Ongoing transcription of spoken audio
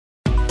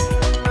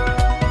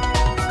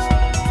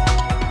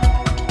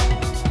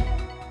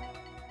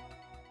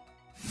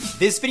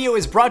This video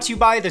is brought to you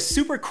by the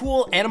super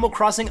cool Animal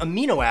Crossing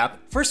Amiibo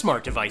app for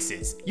smart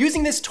devices.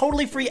 Using this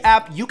totally free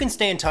app, you can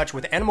stay in touch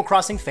with Animal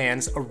Crossing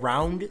fans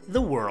around the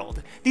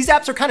world. These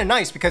apps are kind of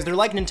nice because they're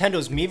like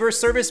Nintendo's Miiverse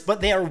service, but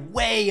they are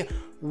way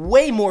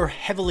more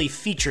heavily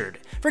featured.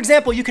 For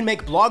example, you can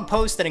make blog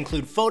posts that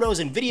include photos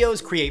and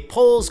videos, create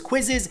polls,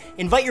 quizzes,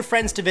 invite your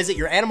friends to visit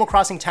your Animal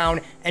Crossing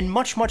town, and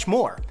much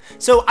more.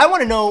 So I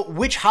want to know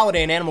which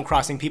holiday in Animal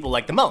Crossing people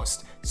like the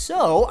most.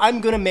 So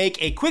I'm gonna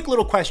make a quick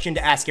little question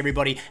to ask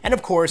everybody, and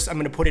of course I'm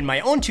gonna put in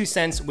my own 2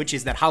 cents, which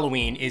is that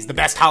Halloween is the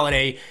best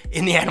holiday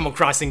in the Animal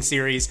Crossing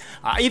series.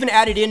 I even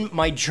added in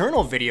my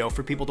journal video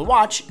for people to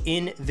watch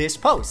in this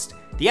post.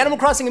 The Animal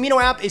Crossing Amiibo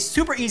app is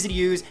super easy to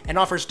use and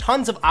offers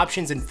tons of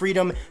options and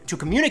freedom to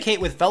communicate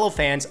with fellow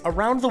fans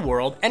around the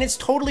world, and it's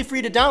totally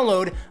free to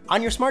download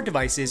on your smart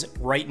devices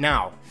right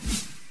now.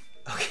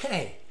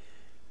 Okay.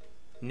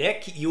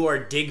 Nick, you are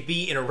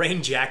Digby in a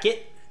rain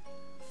jacket,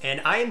 and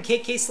I am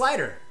KK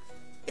Slider.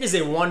 It is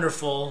a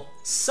wonderful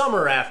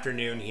summer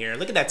afternoon here.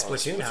 Look at that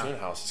Splatoon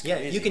house. Yeah,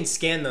 you can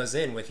scan those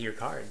in with your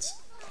cards.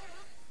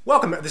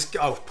 Welcome to this.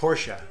 Oh,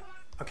 Portia.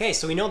 Okay,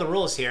 so we know the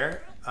rules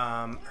here.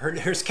 Her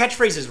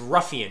catchphrase is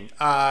ruffian.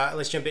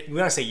 Let's jump in. We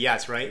want to say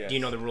yes, right? Yes. Do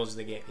you know the rules of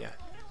the game? Yeah.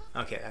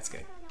 Okay, that's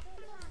good.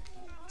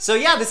 So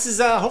yeah, this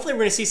is hopefully we're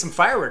gonna see some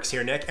fireworks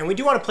here, Nick, and we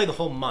do want to play the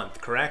whole month,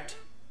 correct?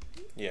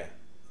 Yeah.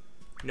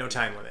 No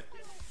time limit.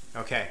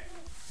 Okay,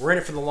 we're in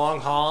it for the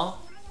long haul.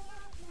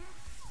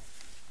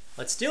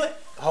 Let's do it.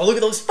 Oh, look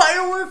at those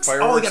fireworks!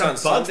 Oh, we got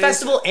a bug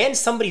festival, and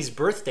somebody's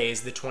birthday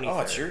is the 23rd. Oh,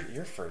 it's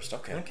your first.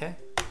 Okay. Okay.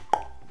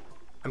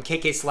 I'm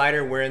KK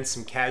Slider wearing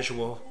some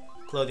casual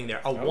clothing there.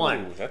 Oh,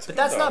 1. But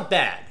that's not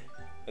bad.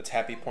 That's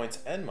happy points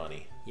and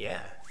money.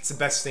 Yeah, it's the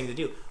best thing to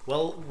do.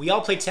 Well, we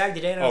all played tag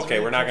today. And okay,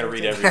 we're not going to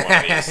read every one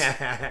of these.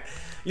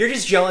 You're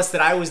just jealous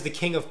that I was the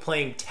king of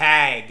playing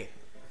tag.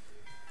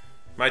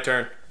 My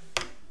turn.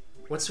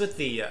 What's with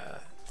the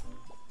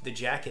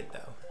jacket,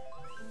 though?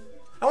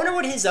 I wonder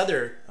what his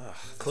other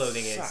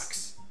clothing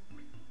sucks.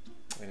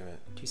 Wait a minute.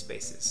 2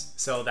 spaces.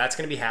 So that's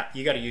going to be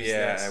you got to use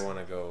this. Yeah, I want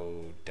to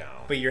go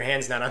down. But your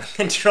hand's not on the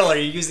controller. Are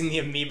you using the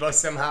Amiibo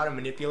somehow to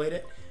manipulate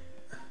it?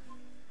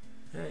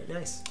 Alright,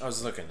 nice. I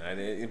was looking.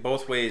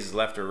 Both ways,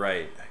 left or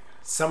right.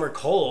 Summer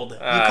cold. You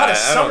caught a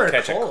summer cold. I don't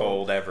catch a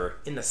cold ever.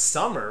 In the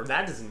summer?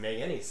 That doesn't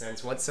make any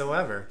sense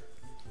whatsoever.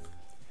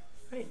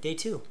 Alright, day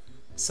 2.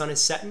 Sun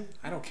is setting.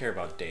 I don't care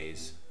about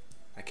days.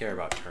 I care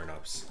about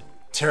turnips.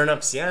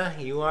 Turnips, yeah.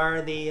 You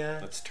are the...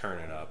 Let's turn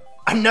it up.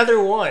 Another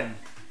one.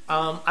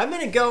 I'm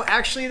going to go...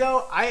 Actually,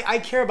 though, I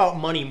care about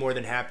money more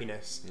than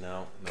happiness.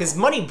 No. Because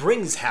money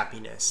brings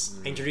happiness.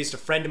 I introduced a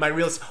friend to my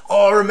real...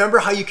 Oh, remember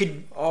how you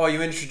could... Oh,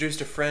 you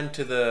introduced a friend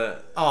to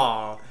the...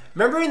 Oh.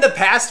 Remember in the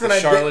past when I...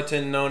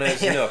 charlatan known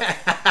as Nook.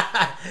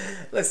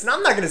 Listen,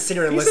 I'm not going to sit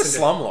here and listen to... He's a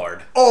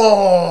slumlord.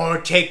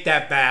 Oh, take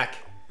that back.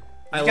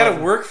 You got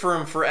to work for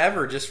him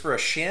forever just for a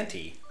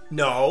shanty.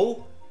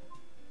 No.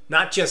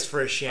 Not just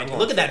for a shanty.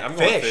 Look at that fish.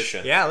 Going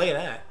fishing. Yeah, look at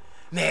that.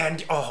 Man,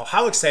 oh,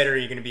 how excited are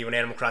you going to be when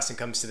Animal Crossing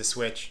comes to the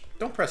Switch?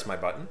 Don't press my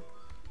button.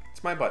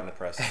 It's my button to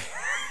press.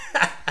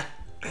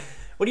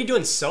 What are you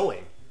doing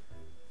sewing?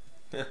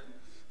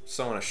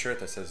 Sewing a shirt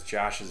that says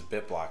Josh's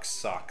BitBlock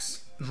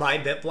sucks. My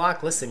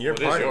BitBlock? Listen, you're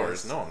part of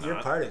this. No, I'm not.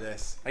 You're part of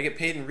this. I get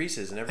paid in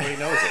Reese's and everybody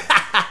knows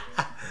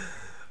it.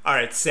 All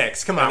right,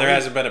 6. Come on. And there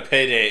hasn't been a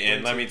payday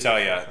in, let me tell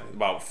you,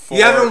 about 4.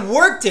 You haven't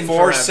worked in 4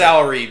 forever.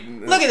 salary.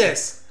 Look at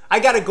this. I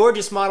got a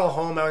gorgeous model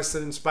home. I was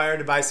inspired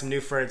to buy some new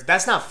furniture.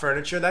 That's not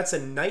furniture. That's a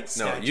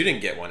nightstand. No, you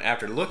didn't get one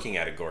after looking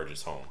at a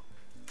gorgeous home.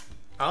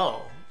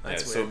 Oh,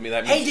 that's weird. So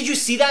that means... Hey, did you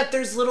see that?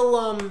 There's little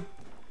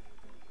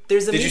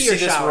there's a meteor shower. Did you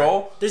see this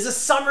roll? There's a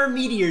summer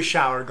meteor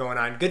shower going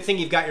on. Good thing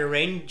you've got your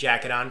rain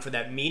jacket on for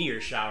that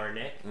meteor shower,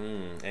 Nick.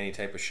 Any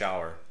type of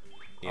shower.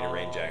 You need a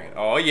rain jacket.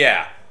 Oh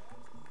yeah.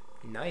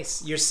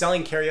 Nice. You're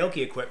selling karaoke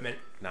equipment.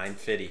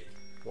 $9.50.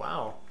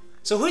 Wow.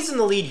 So who's in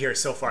the lead here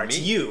so far? It's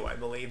you, I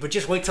believe. But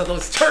just wait till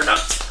those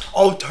turnips.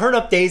 Oh,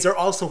 turnip days are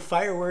also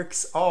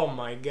fireworks. Oh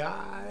my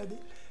god.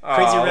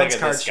 Crazy Red's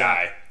card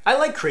shop. I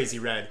like Crazy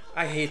Red.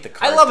 I hate the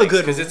card. I love a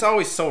good because it's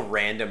always so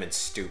random and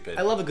stupid.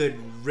 I love a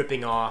good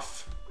ripping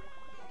off.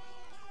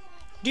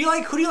 Who do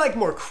you like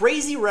more,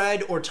 Crazy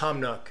Red or Tom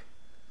Nook?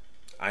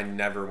 I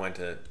never went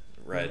to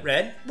Red.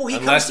 Red? Well, he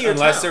comes to your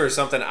unless town. There was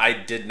something I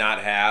did not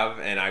have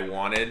and I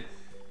wanted,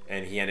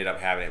 and he ended up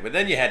having it. But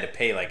then you had to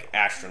pay like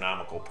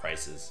astronomical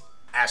prices.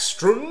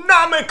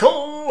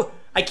 Astronomical!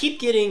 I keep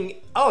getting...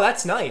 Oh,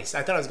 that's nice.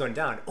 I thought I was going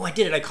down. Oh, I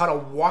did it. I caught a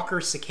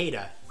Walker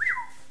cicada.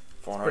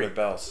 400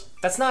 bells.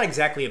 That's not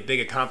exactly a big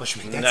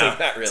accomplishment. That's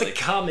not really. It's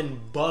a common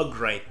bug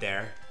right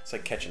there. It's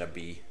like catching a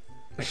bee.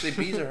 Actually,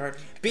 bees are hard.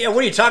 What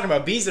are you talking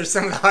about? Bees are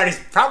some of the hardest,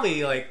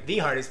 probably like the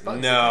hardest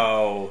bugs.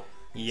 No.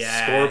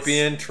 Yes.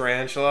 Scorpion,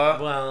 tarantula.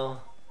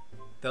 Well,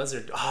 those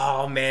are...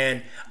 Oh,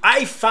 man.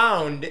 I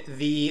found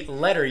the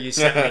letter you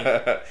sent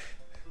me.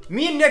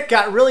 Me and Nick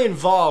got really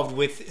involved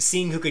with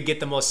seeing who could get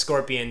the most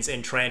scorpions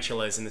and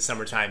tarantulas in the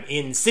summertime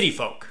in City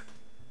Folk.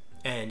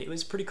 And it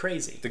was pretty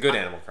crazy. The good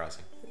Animal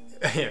Crossing.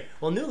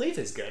 Well, New Leaf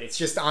is good. It's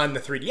just on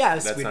the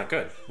 3DS. That's not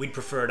good. We'd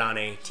prefer it on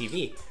a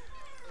TV.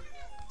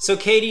 So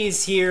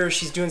Katie's here.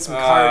 She's doing some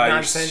card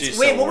nonsense. she's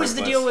Wait, so what was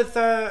the deal with?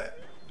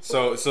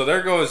 So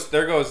there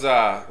goes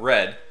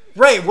Red.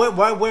 Right.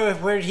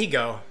 Where did he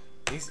go?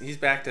 He's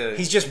back to.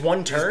 He's just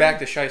one turn. He's back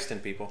to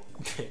Shyston, people.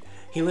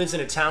 He lives in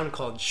a town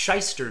called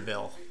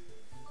Shysterville.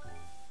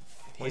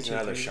 He's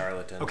another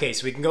charlatan. Okay,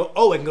 so we can go.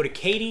 Oh, I can go to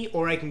Katie,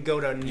 or I can go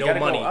to You no gotta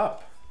money. go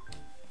up.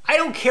 I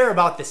don't care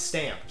about the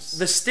stamps.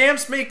 The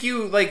stamps make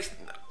you like.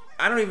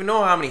 I don't even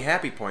know how many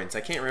happy points.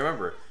 I can't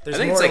remember. There's I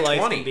think more it's to like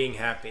life 20. than being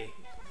happy.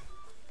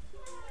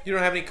 You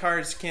don't have any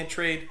cards. Can't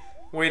trade.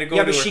 Way to go.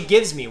 Yeah, but she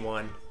gives me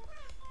one.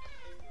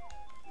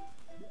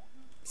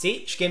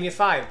 See, she gave me a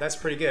 5. That's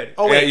pretty good.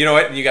 Oh wait, yeah, you know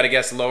what? You got to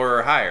guess lower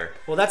or higher.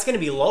 Well, that's going to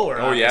be lower.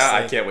 Oh obviously. yeah,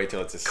 I can't wait till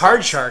it's a 6.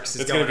 Card Sharks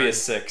is It's going to be on. a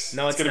 6.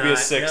 No, it's gonna not. be a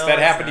 6. No, that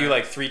it's happened to you not.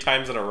 like 3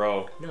 times in a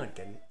row. No, it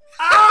didn't.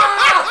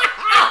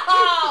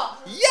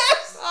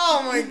 Yes!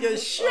 Oh my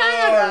gosh! Shut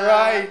All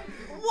right.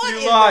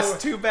 What You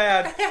lost. Too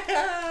bad.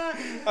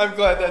 I'm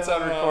glad that's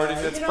on recording.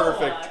 That's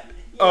perfect.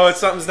 Oh,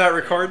 something's not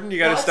recording? You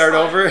got to start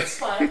over? It's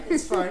fine.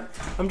 It's fine.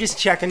 I'm just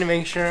checking to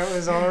make sure it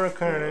was all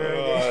recording.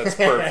 Oh, that's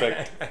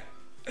perfect.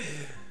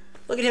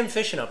 Look at him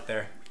fishing up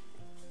there.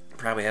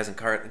 Probably hasn't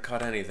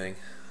caught anything.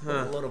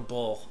 A little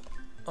bull.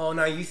 Oh,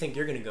 now you think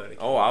you're going to go to...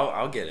 Oh,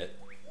 I'll get it.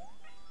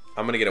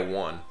 I'm going to get a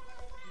 1.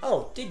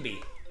 Oh,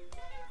 Digby.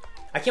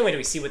 I can't wait till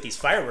we see what these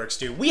fireworks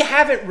do. We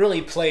haven't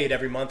really played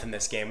every month in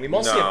this game. We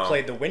mostly have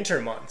played the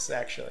winter months,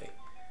 actually.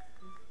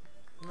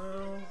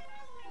 No.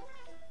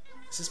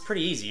 This is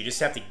pretty easy. You just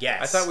have to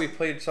guess. I thought we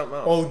played something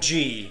else. Oh,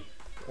 gee.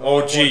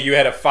 Oh, gee, you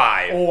had a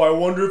 5. Oh, I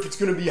wonder if it's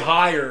going to be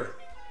higher.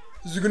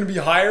 Is it going to be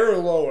higher or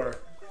lower?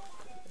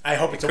 I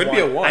hope it's a 1. Could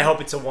be a 1. I hope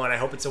it's a 1. I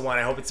hope it's a 1.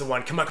 I hope it's a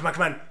 1. Come on, come on,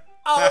 come on.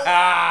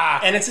 Oh.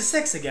 And it's a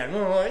 6 again.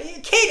 Oh,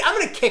 Kate, I'm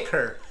going to kick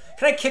her.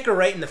 Can I kick her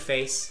right in the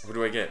face? What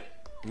do I get?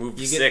 Move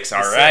You 6. get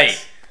All the right.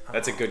 6.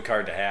 That's a good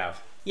card to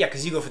have. Yeah,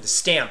 because you go for the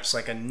stamps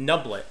like a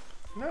nublet.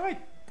 No,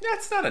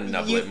 that's not a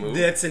nublet move.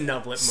 That's a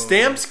nublet move.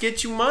 Stamps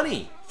get you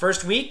money.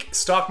 First week,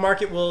 stock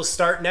market will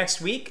start next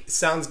week.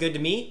 Sounds good to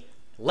me.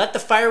 Let the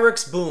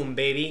fireworks boom,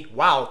 baby.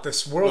 Wow,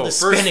 this world is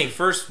spinning.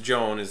 First,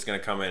 Joan is going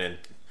to come in and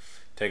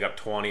take up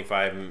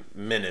 25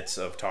 minutes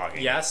of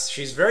talking. Yes,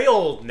 she's very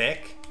old,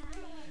 Nick.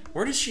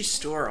 Where does she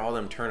store all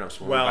them turnips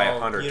when we buy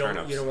 100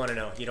 turnips? You don't want to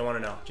know. You don't want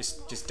to know.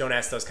 Just don't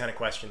ask those kind of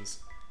questions.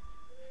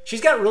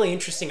 She's got really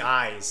interesting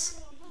eyes.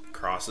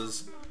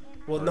 Crosses?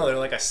 Well, no, they're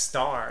like a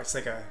star. It's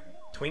like a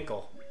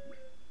twinkle.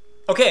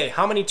 Okay,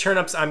 how many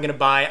turnips I'm going to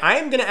buy? I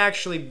am going to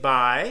actually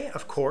buy,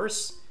 of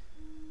course,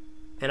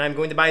 and I'm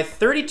going to buy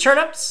 30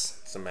 turnips.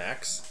 It's a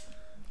max.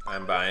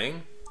 I'm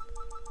buying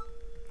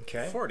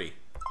 40.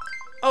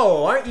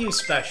 Oh, aren't you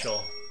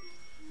special?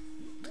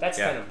 That's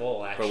kind of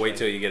bull, actually. But wait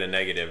till you get a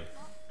negative.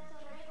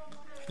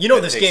 You know,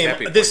 That this takes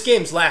happy this points.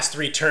 game's last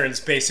 3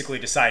 turns basically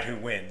decide who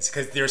wins,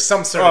 because there's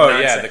some sort of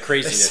nonsense. Yeah, the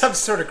craziness. There's some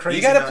sort of crazy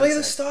You gotta play the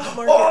nonsense. stock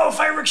market. Oh,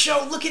 fireworks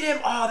show! Look at him!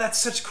 Oh, that's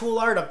such cool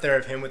art up there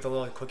of him with the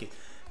little cookie.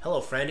 Hello,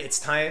 friend. It's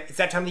time. It's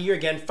that time of the year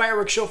again.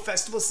 Fireworks show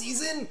festival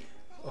season.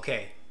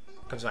 Okay,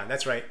 comes on.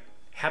 That's right.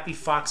 Happy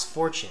Fox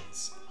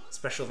Fortunes.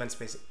 Special events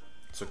basic.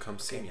 So come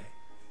see me.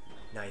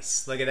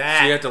 Nice. Look at that.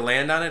 So you have to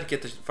land on it to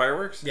get the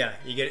fireworks? Yeah,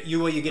 you get you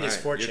get his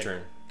Alright, fortune. Your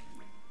turn.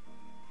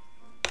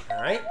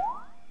 All right.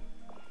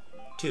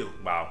 2.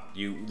 Wow,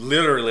 you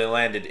literally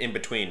landed in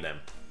between them.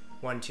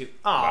 1, 2.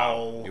 Oh.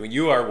 Wow.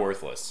 You are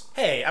worthless.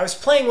 Hey, I was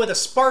playing with a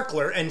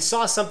sparkler and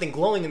saw something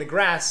glowing in the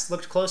grass,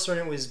 looked closer, and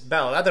it was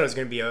Belle. I thought it was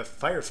going to be a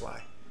firefly.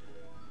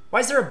 Why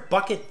is there a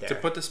bucket there? To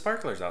put the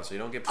sparklers out so you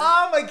don't get...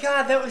 Oh my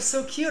god, that was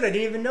so cute. I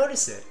didn't even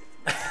notice it.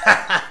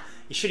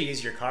 You should have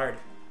used your card.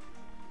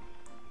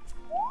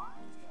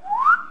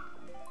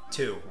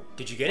 2.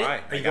 Did you get it?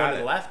 Why? Are you going to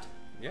the left?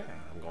 Yeah,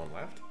 I'm going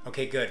left.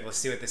 Okay, good. Let's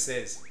see what this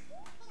is.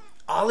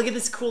 Oh, look at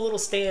this cool little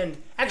stand.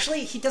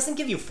 Actually, he doesn't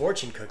give you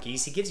fortune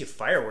cookies. He gives you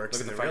fireworks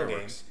Look in at the the real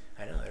fireworks.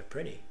 game. I know, they're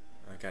pretty.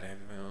 I gotta have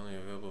it only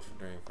available for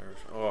during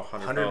fireworks. Oh,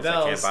 100 bells.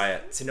 bells. I can't buy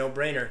it. It's a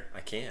no-brainer. I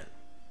can't.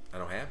 I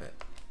don't have it.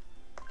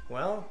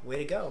 Well, way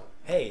to go.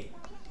 Hey,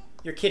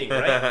 you're kidding,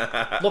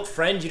 right? Look,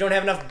 friend, you don't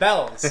have enough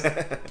bells.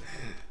 But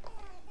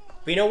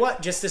you know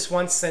what? Just this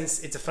once,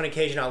 since it's a fun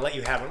occasion, I'll let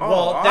you have it. Oh,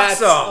 well, that's...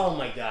 awesome. Oh,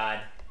 my God.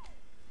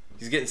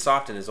 He's getting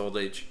soft in his old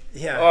age.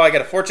 Yeah. Oh, I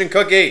got a fortune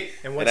cookie.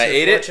 And what's I your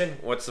ate fortune?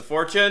 it. What's the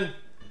fortune?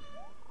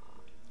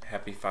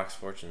 Happy Fox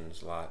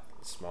Fortunes lot.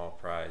 Small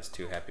prize.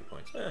 2 happy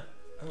points. Oh.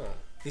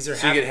 These are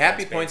So you get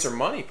happy points or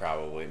money,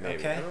 probably, maybe.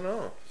 Okay. I don't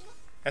know.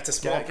 That's a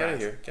small Get out of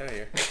prize. here. Get out of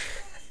here.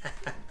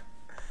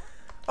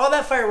 Oh,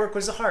 that firework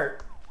was a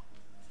heart.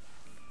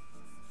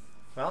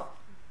 Well,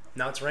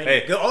 now it's raining.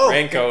 Hey, oh,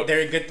 raincoat.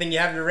 Good thing you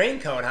have your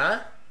raincoat,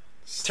 huh?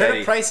 Steady.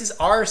 Turnip prices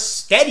are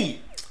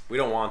steady. We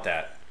don't want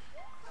that.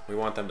 We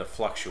want them to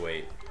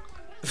fluctuate.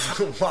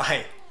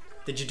 Why?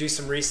 Did you do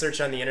some research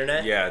on the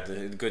internet? Yeah,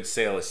 the good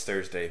sale is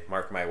Thursday.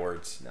 Mark my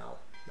words. No.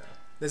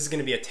 This is going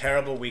to be a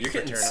terrible week You're for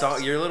getting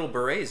turnips. your little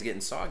beret is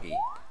getting soggy.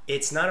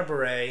 It's not a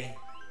beret.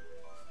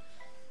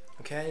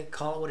 Okay,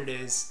 call it what it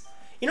is.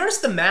 You notice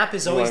the map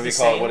is always the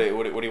same. What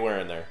are you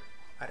wearing there?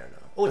 I don't know.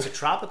 Oh, it's a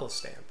tropical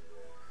stamp.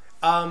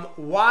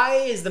 Why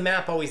is the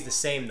map always the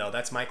same, though?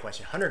 That's my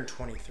question.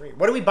 123.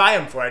 What do we buy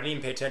them for? I didn't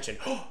even pay attention.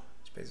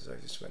 Spaces I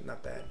just went.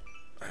 Not bad.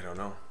 I don't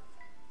know.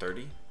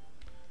 30?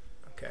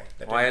 Okay.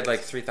 Well, I had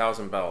like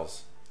 3,000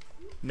 bells.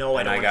 No,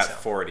 I don't. And I got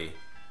 40.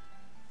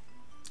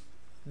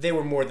 They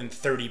were more than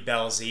 30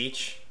 bells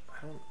each.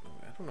 I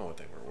don't know what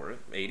they were worth.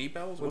 80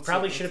 bells? We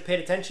probably should have paid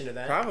attention to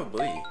that.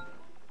 Probably.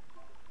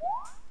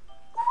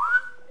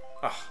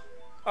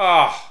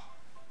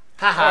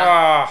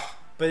 Haha.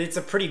 But it's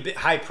a pretty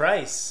high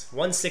price.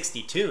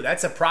 162.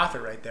 That's a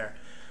profit right there.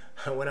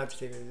 I went out to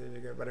take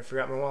it, but I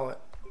forgot my wallet.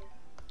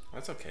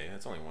 That's okay.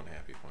 That's only 1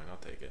 happy point. I'll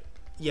take it.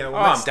 Yeah.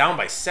 Well, I'm down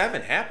by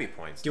 7 happy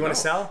points. Do you want to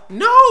sell?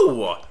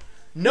 No.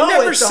 No.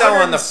 Never sell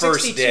on the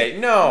first day.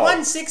 No.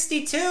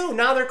 162.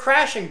 Now they're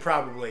crashing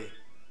probably.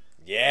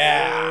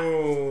 Yeah.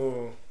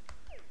 Oh.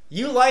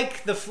 You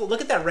like the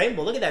look at that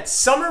rainbow. Look at that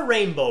summer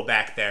rainbow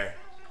back there.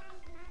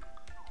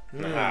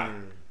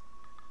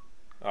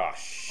 Oh,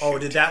 shit. Oh,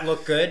 did that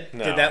look good?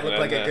 No, did that look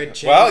like a good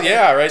change? Well,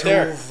 yeah, right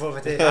there.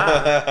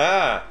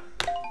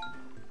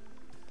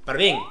 Bada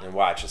bing. And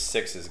watch, a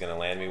 6 is going to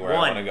land me where I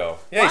 1. want to go.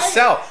 Hey,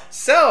 sell.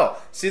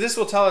 Sell. See, this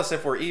will tell us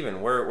if we're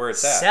even, where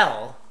it's at.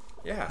 Sell?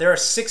 Yeah. There are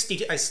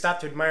 60. I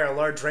stopped to admire a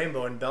large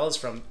rainbow and bells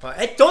from.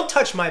 Hey, don't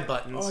touch my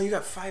buttons. Oh, you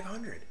got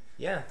 500.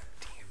 Yeah.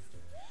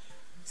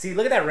 See,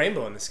 look at that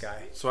rainbow in the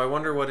sky. So I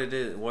wonder what it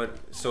is.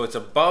 So it's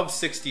above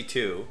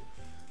 62.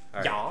 All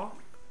right. Yeah.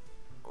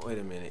 Wait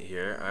a minute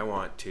here. I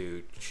want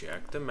to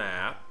check the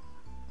map.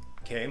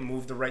 Okay,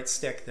 move the right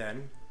stick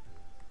then.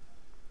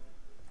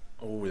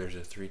 Oh, there's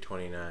a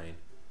 329.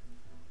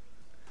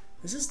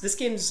 This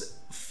game's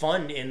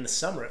fun in the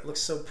summer. It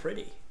looks so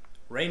pretty.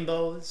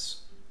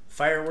 Rainbows,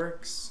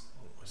 fireworks.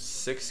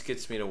 6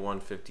 gets me to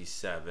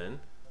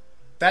 157.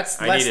 That's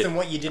less than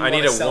what you didn't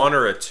want to sell. I need a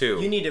 1 or a 2.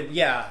 You need a,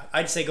 yeah,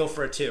 I'd say go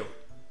for a 2.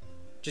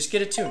 Just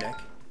get a 2, Nick.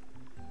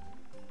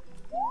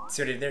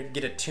 So there,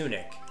 get a 2,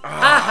 Nick.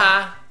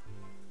 Ha-ha.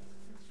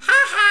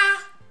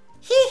 Ha-ha.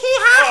 Hee-hee,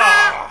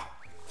 ha-ha.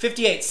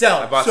 58,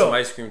 sell. I bought some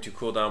ice cream to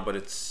cool down, but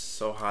it's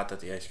so hot that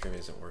the ice cream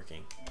isn't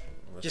working.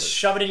 Just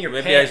shove it in your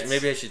pants.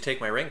 Maybe I should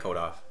take my raincoat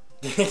off.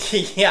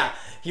 Yeah,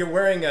 you're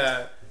wearing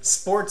a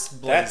sports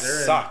blazer.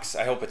 That sucks.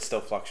 I hope it's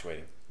still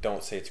fluctuating.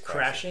 Don't say it's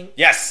crashing.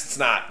 Yes, it's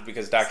not,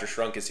 because Dr.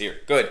 Shrunk is here.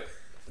 Good.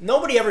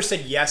 Nobody ever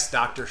said, yes,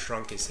 Dr.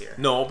 Shrunk is here.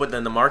 No, but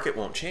then the market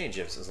won't change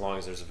as long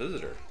as there's a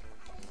visitor.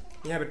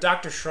 Yeah, but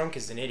Dr. Shrunk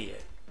is an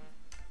idiot.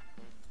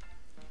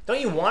 Don't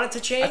you want it to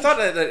change? I thought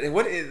that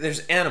there's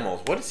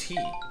animals. What is he?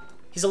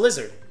 He's a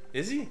lizard.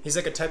 Is he? He's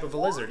like a type of a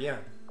lizard, yeah.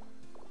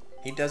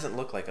 He doesn't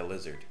look like a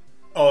lizard.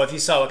 Oh, if you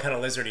saw what kind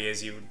of lizard he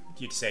is,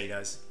 you'd say he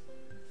does.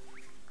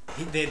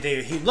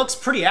 He looks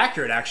pretty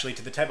accurate, actually,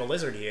 to the type of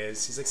lizard he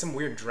is. He's like some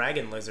weird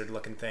dragon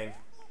lizard-looking thing.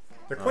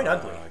 They're quite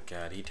ugly. Oh,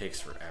 God, he takes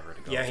forever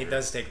to go Yeah, he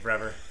does take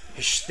forever.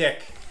 His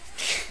shtick.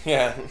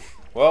 Yeah.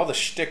 Well, the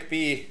shtick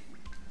be...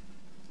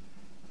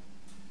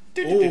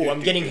 Ooh,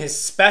 I'm getting his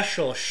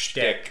special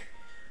shtick.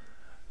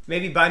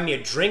 Maybe buy me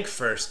a drink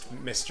first,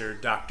 Mr.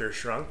 Dr.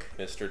 Shrunk.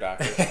 Mr.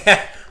 Doctor.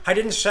 I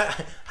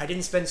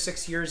didn't spend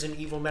 6 years in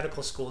evil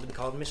medical school to be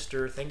called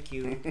Mr. Thank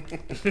you.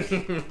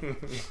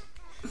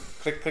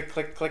 Click, click,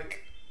 click,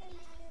 click.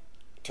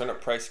 Turn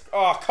up price.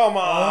 Oh, come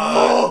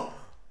on.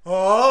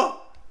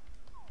 Oh.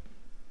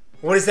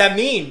 What does that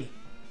mean?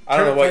 I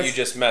don't know what you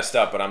just messed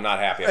up, but I'm not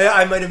happy about it.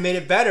 I might have made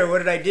it better. What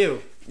did I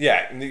do?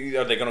 Yeah.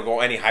 Are they going to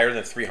go any higher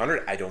than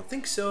 300? I don't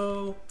think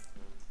so.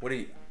 What do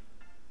you...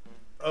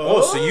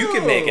 Oh, so you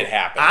can make it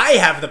happen. I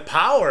have the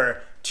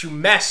power to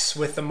mess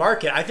with the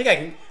market. I think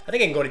I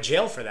can go to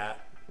jail for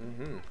that.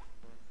 Mm-hmm.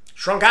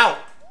 Shrunk out.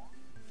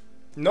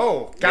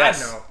 No, God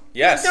no.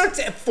 Yes. Don't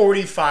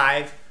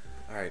 45.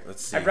 All right,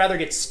 let's see. I'd rather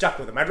get stuck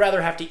with them. I'd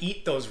rather have to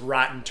eat those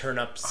rotten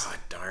turnips. Ah,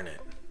 darn it.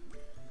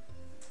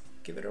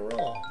 Give it a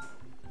roll.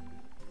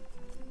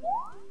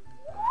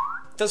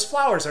 Those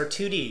flowers are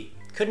 2D.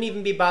 Couldn't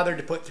even be bothered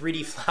to put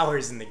 3D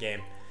flowers in the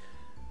game.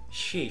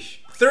 Sheesh.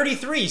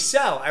 33,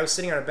 sell. I was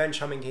sitting on a bench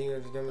humming.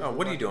 Oh,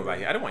 what are you doing by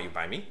here? I don't want you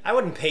by me. I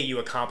wouldn't pay you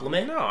a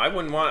compliment. No, I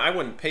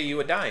wouldn't pay you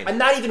a dime. I'm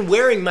not even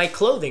wearing my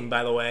clothing,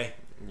 by the way.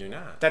 You're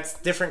not. That's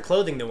different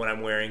clothing than what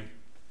I'm wearing.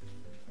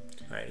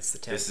 All right, it's the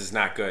 10. This is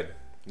not good.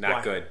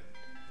 Not good.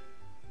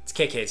 It's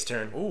KK's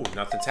turn. Ooh,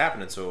 nothing's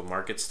happening, so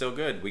market's still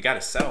good. We got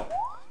to sell.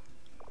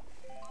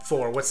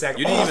 4. What's that?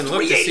 You didn't even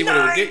look to see what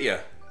it would get you.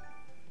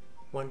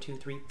 1, 2,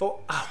 3, 4.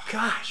 Oh,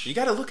 gosh. You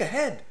got to look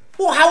ahead.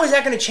 Well, how is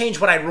that going to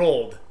change what I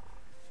rolled?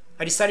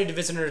 I decided to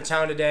visit another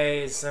town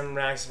today. Some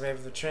racks away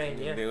for the train.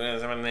 Yeah.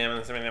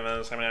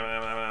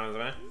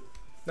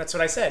 That's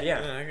what I said. Yeah.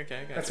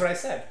 Okay. That's what I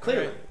said.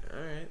 Clearly. All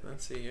right.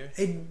 Let's see here.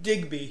 Hey,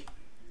 Digby.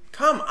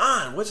 Come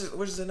on.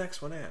 Where's the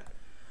next one at?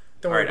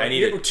 Don't worry. I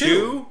need a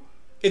 2.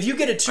 If you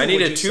get a 2, I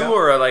need a 2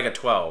 or like a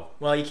 12.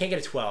 Well, you can't get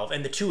a 12,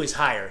 and the 2 is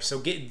higher, so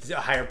get a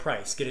higher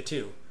price. Get a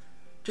 2.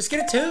 Just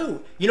get a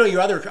 2. You know,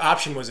 your other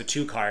option was a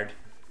 2 card.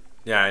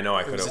 Yeah, I know.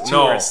 I could have. It was a 2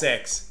 or a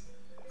 6.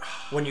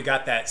 When you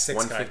got that 6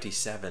 card.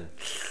 157.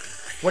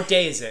 What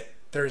day is it?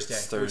 Thursday.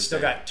 It's Thursday. We've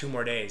still got 2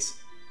 more days.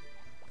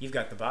 You've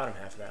got the bottom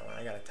half of that one.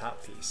 I got a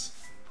top piece.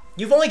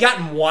 You've only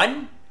gotten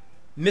 1?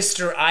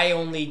 Mr. I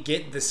only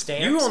get the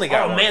stamps. You only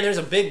got one. Oh man, there's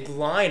a big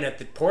line at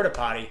the porta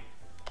potty.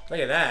 Look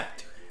at that.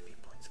 2 happy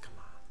points. Come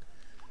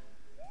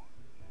on.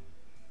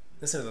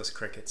 Listen to those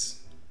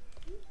crickets.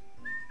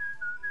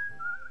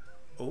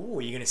 Oh,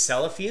 are you gonna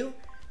sell a few?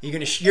 You're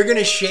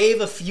gonna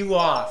shave a few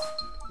off.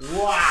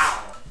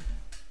 Wow.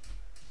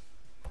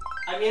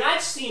 I mean,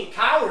 I've seen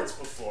cowards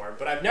before,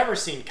 but I've never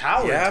seen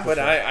cowards before. But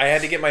I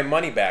had to get my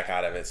money back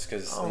out of it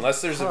because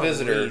unless there's a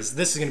visitor,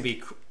 this is gonna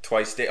be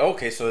twice day.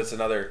 Okay, so it's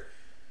another.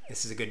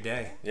 This is a good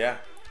day. Yeah.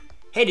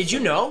 Hey, did you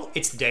know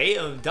it's the day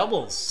of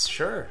doubles?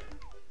 Sure.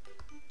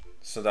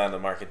 So then the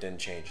market didn't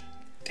change.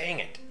 Dang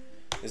it.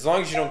 As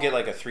long as you don't get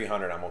like a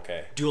 300, I'm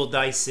okay. Dual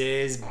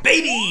dices,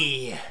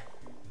 baby.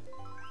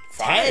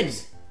 10.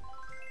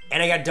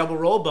 And I got double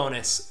roll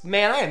bonus.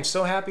 Man, I am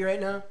so happy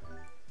right now.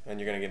 And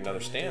you're gonna get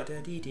another stamp.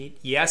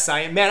 Yes,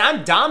 I am. Man,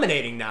 I'm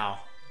dominating now.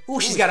 Ooh,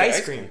 she's got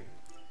ice cream.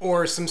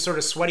 Or some sort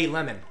of sweaty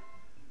lemon.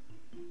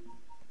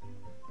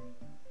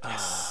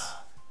 Yes.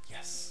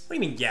 Yes. What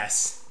do you mean,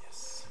 yes?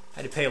 Yes.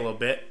 I had to pay a little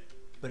bit,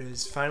 but it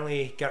was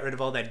finally got rid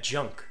of all that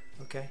junk.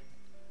 Okay.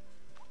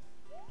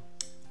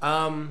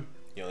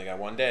 You only got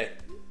 1 day.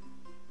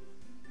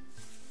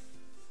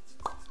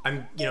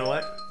 You know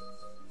what?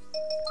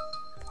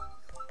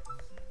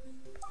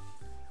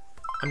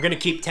 I'm gonna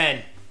keep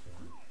 10.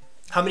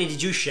 How many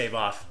did you shave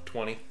off?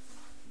 20.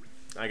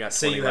 I got 20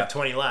 So you left. have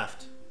 20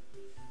 left.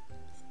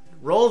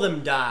 Roll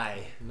them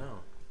die. No.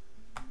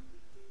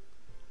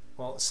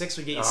 Well, 6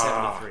 would get you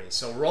 73.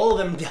 So roll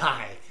them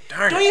die.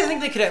 Darn Don't it. you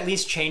think they could at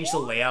least change the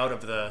layout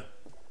of the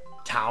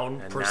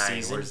town per 9.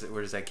 season?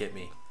 Where does that get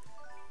me?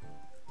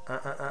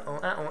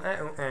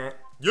 Yeah!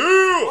 Yeah!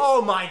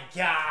 Oh my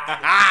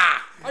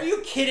god! Are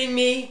you kidding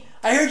me?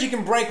 I heard you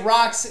can break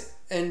rocks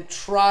and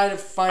try to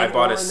find. I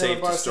bought ore a and safe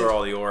never bought to a store safe.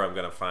 all the ore I'm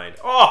gonna find.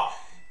 Oh!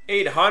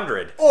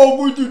 800.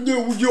 Oh,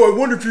 I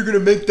wonder if you're gonna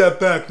make that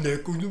back,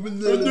 Nick.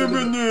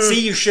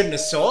 See, you shouldn't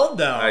have sold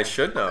though. I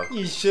should know.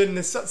 You shouldn't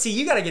have sold. See,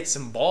 you gotta get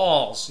some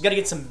balls. You gotta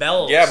get some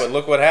bells. Yeah, but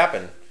look what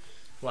happened.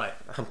 What?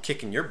 I'm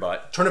kicking your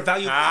butt. Turn of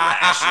value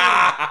crashing.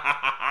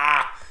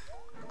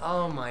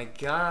 Oh my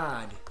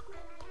god.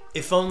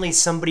 If only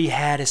somebody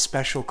had a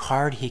special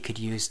card he could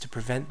use to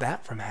prevent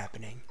that from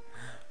happening.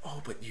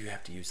 Oh, but you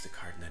have to use the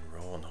card and then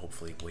roll and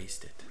hopefully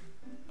waste it.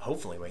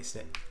 Hopefully waste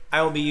it.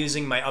 I will be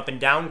using my up and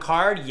down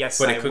card. Yes,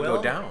 But I it could will.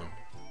 go down.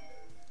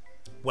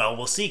 Well,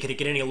 we'll see. Could it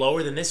get any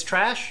lower than this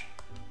trash?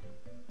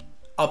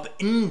 Up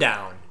and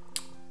down.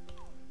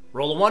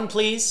 Roll a 1,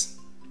 please.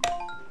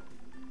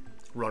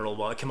 Roll a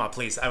 1. Come on,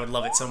 please. I would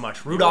love it so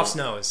much. Rudolph's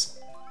nose.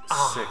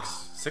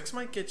 6. 6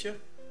 might get you.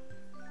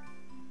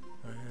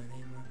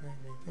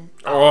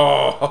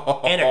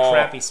 Oh! And a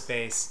crappy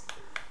space.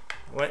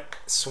 What?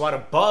 Swat a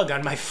bug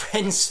on my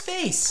friend's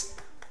face.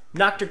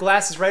 Knocked her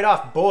glasses right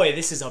off. Boy,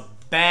 this is a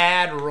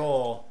bad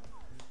roll.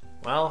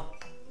 Well,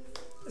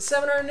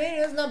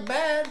 780, that's not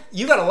bad.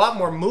 You got a lot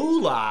more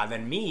moolah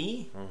than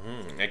me.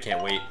 I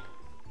can't wait.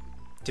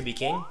 To be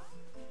king?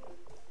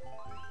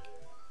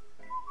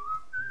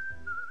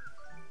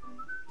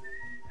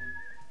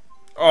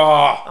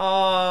 Oh!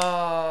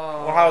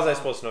 Oh. Well, how was I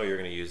supposed to know you were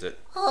going to use it?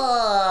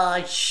 Oh,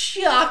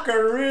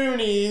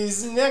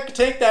 shockaroonies. Nick,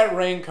 take that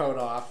raincoat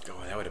off.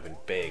 Oh, that would have been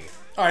big.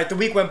 All right, the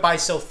week went by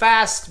so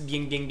fast.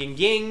 Ding, ding, ding,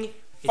 ding.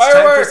 It's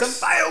Fireworks! time for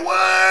some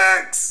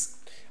fireworks!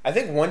 I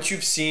think once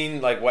you've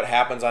seen like what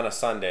happens on a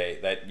Sunday,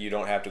 that you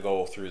don't have to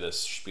go through this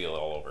spiel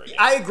all over again.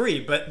 I agree,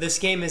 but this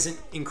game isn't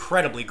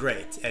incredibly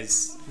great.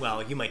 As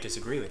well, you might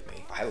disagree with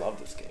me. I love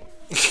this game.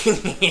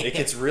 It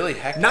gets really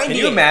hectic. Can 98.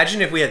 you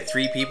imagine if we had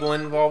 3 people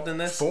involved in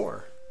this?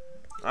 4.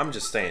 I'm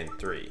just saying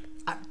 3.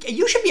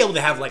 You should be able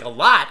to have like a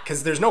lot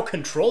because there's no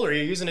controller.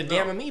 You're using a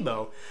damn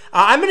amiibo.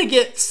 I'm gonna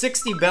get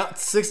 60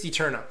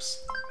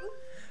 turnips.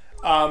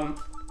 But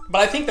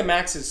I think the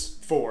max is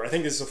 4. I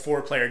think this is a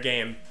 4-player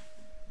game.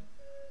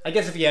 I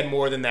guess if you had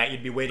more than that,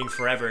 you'd be waiting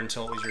forever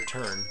until it was your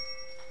turn.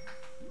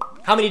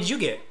 How many did you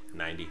get?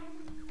 90.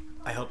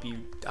 I hope you.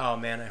 Oh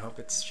man, I hope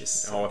it's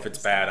just. Oh, if it's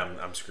bad,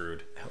 I'm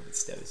screwed. I hope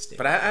it's devastating.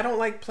 But I don't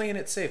like playing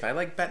it safe. I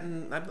like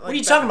betting. What are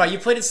you talking about? You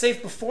played it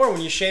safe before when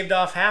you shaved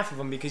off half of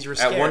them because you were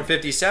scared. At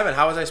 157,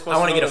 how was I supposed to? I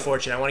want to get a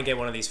fortune. I want to get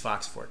one of these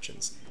Fox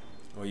fortunes.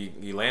 Well,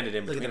 you landed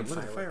in between Look at them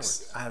the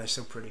fireworks. Ah, they're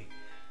so pretty.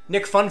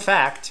 Nick, fun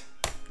fact.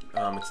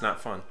 It's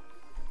not fun.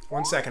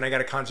 1 second, I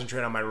gotta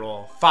concentrate on my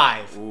roll.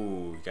 5.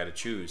 Ooh, you gotta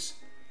choose.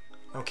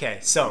 Okay,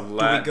 so do we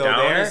go down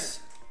there, is-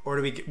 or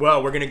do we?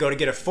 Well, we're gonna go to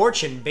get a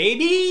fortune,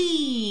 baby.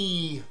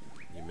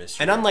 You missed.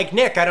 And unlike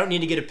Nick, I don't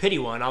need to get a pity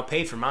one. I'll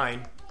pay for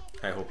mine.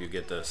 I hope you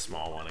get the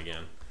small one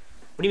again.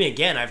 What do you mean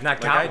again? I've not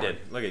Like got I one.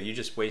 did. Look at you,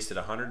 just wasted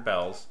 100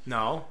 bells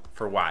No,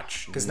 for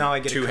watch. 'Cause now I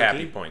get a 2 cookie.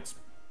 happy points.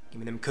 give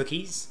me them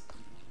cookies.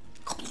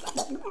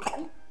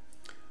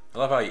 I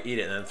love how you eat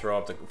it and then throw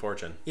up the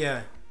fortune.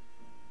 Yeah,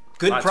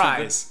 good Not too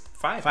prize.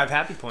 good. 5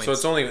 happy points. So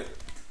it's only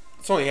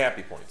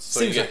happy points.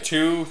 So Seems you get like-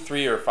 2,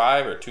 3, or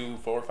 5, or 2,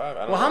 4, 5. I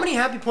don't know. well, how many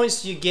happy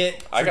points do you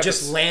get I for got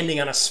just this- landing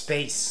on a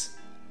space?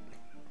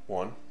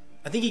 1.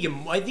 I think you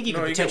can. I think you No,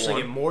 can you get potentially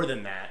one. get more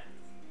than that.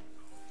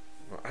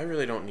 Well, I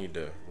really don't need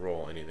to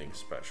roll anything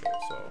special,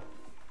 so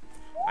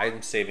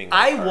I'm saving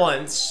my card.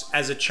 once,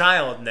 as a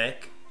child,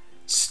 Nick,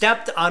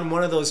 stepped on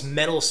one of those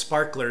metal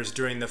sparklers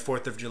during the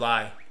 4th of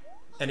July,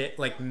 and it,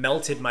 like,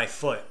 melted my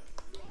foot.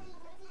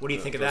 What do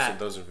you think of that?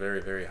 Those are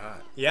very, very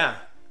hot. Yeah.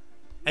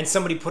 And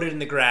somebody put it in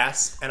the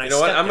grass, and I You know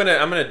what? stepped I'm in it.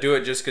 gonna do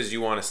it just because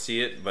you want to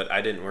see it, but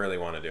I didn't really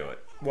want to do it.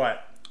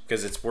 What?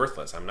 Because it's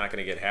worthless. I'm not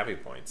gonna get happy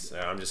points.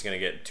 I'm just gonna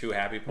get 2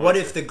 happy points. What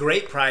if the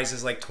great prize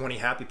is like 20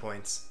 happy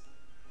points?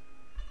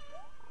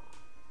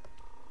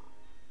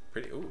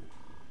 Ooh.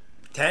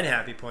 10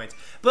 happy points.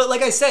 But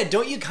like I said,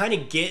 don't you kind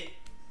of get...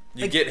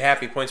 You get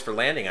happy points for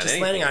landing on just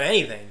anything. landing on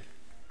anything.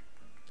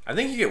 I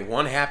think you get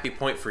 1 happy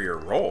point for your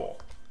roll.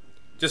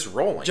 Just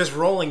rolling. Just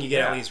rolling, you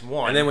get at least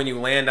 1. And then when you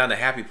land on a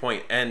happy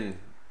point and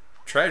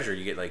treasure,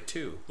 you get like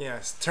 2.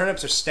 Yes,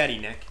 turnips are steady,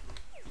 Nick.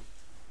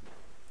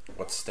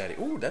 What's steady?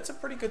 Ooh, that's a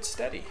pretty good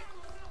steady.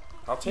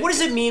 I'll take What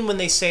does it mean when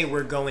they say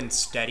we're going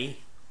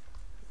steady?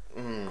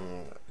 I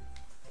don't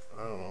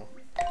know.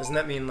 Doesn't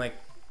that mean like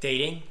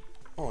dating?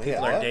 Oh,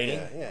 People are dating?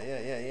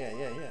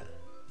 Yeah.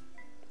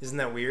 Isn't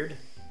that weird?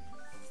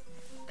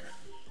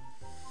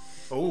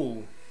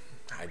 Oh.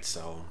 I'd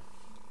sell them.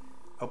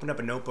 Opened up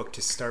a notebook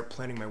to start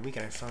planning my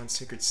weekend. I found a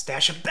secret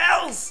stash of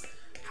bells!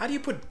 How do you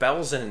put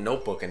bells in a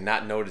notebook and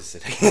not notice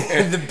it?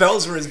 The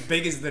bells were as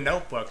big as the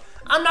notebook.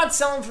 I'm not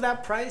selling for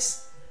that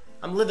price.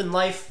 I'm living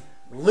life,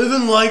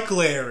 living like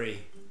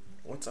Larry.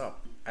 What's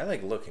up? I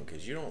like looking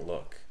because you don't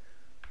look.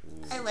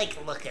 I like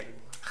looking.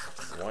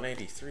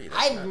 183.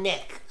 I'm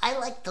Nick. I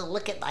like to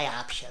look at my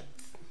options.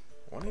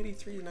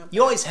 183 is not bad.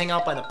 You always hang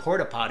out by the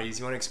porta potties.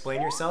 You want to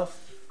explain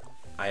yourself?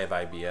 I have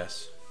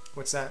IBS.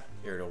 What's that?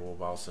 Irritable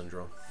bowel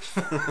syndrome.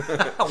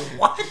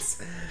 What?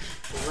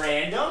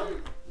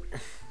 Random?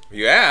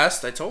 You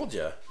asked. I told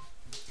you.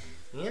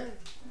 Yeah.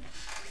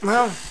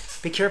 Well,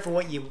 be careful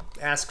what you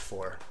ask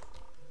for.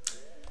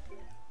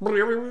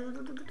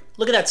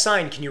 Look at that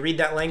sign. Can you read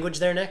that language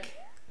there, Nick?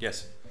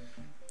 Yes.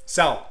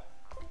 Sell.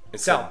 It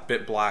Sell.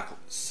 said BitBlock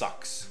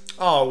sucks.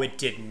 Oh, it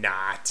did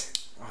not.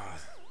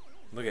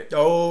 Look at.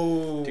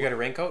 Oh. You got a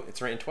raincoat?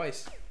 It's raining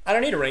twice. I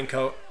don't need a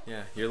raincoat.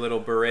 Yeah, your little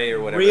beret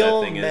or whatever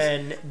Real that thing is.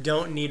 men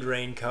don't need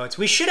raincoats.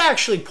 We should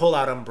actually pull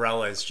out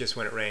umbrellas just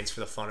when it rains for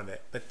the fun of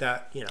it. But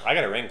that, you know. I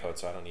got a raincoat,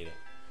 so I don't need it.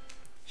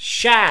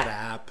 Shut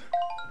up.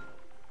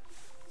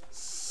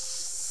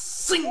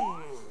 Sing.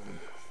 Oh,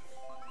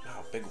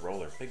 big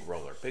roller.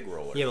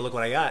 Yeah, but look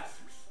what I got.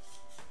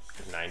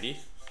 90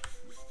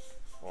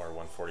 or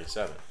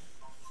 147.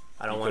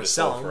 I don't You want could've to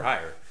sell sold for them.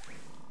 higher.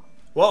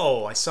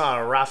 Whoa, I saw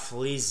a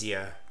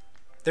Rafflesia.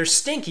 They're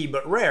stinky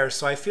but rare,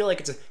 so I feel like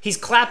it's a... He's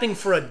clapping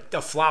for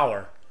a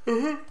flower.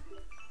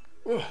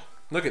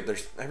 Look at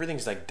there's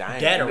everything's like dying.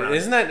 Dead around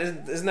Isn't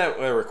that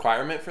a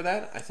requirement for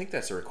that? I think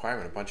that's a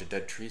requirement. A bunch of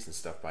dead trees and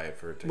stuff by it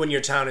for it to. When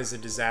your town is a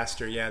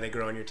disaster, yeah, they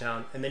grow in your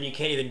town. And then you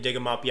can't even dig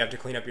them up. You have to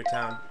clean up your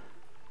town.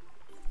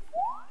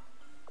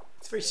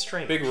 It's very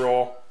strange. Big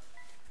roll.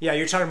 Yeah,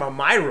 you're talking about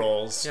my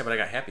rolls. Yeah, but I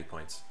got happy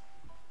points.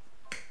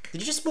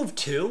 Did you just move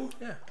 2?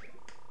 Yeah.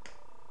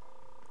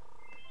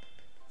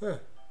 Huh.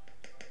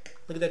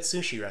 Look at that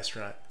sushi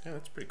restaurant. Yeah,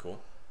 that's pretty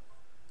cool.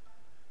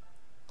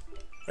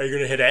 Are you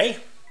going to hit A?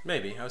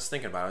 Maybe. I was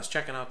thinking about it. I was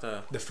checking out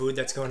the food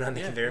that's going on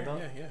the conveyor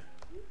belt? Yeah.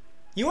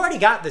 You already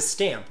got the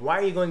stamp. Why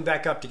are you going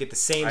back up to get the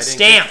same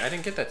stamp? I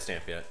didn't get that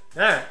stamp yet.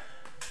 Alright.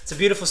 It's a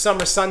beautiful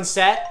summer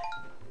sunset.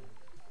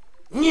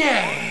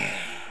 Yeah.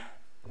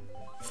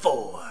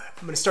 4.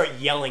 I'm going to start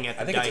yelling at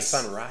the I think dice. it's a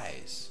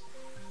sunrise.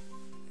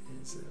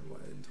 It's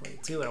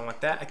 22. I don't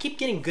want that. I keep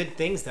getting good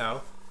things,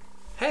 though.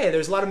 Hey,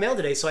 there's a lot of mail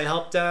today, so I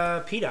helped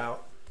Pete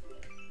out.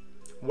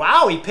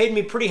 Wow, he paid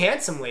me pretty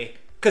handsomely.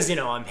 Because, you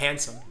know, I'm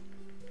handsome.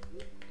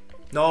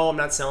 No, I'm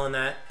not selling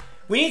that.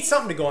 We need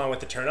something to go on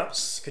with the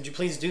turnips. Could you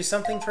please do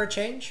something for a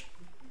change?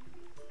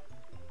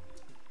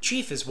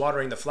 Chief is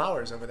watering the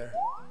flowers over there.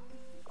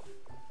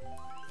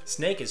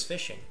 Snake is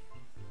fishing.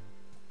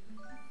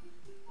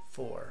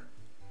 4.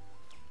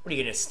 What, are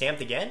you going to stamp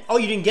again? Oh,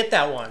 you didn't get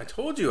that one. I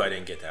told you I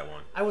didn't get that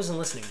one. I wasn't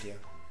listening to you.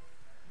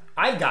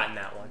 I've gotten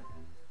that one.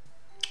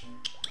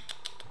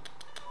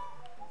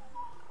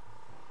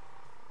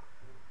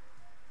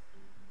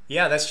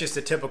 Yeah, that's just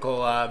a typical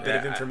bit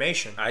of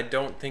information. I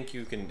don't think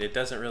you can. It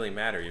doesn't really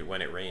matter when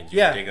it rains. You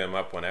Yeah. can dig them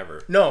up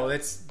whenever. No,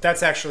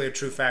 that's actually a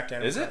true fact.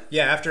 Is it?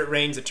 Yeah, after it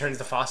rains, it turns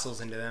the fossils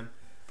into them.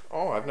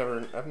 Oh, I've never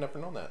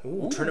known that.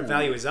 Ooh, turnip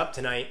value is up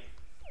tonight.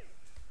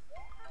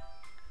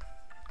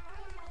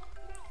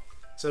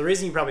 So the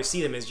reason you probably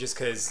see them is just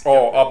because...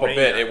 Oh, up a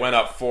bit. It went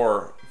up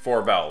four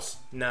bells.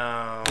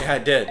 No. Yeah,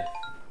 it did.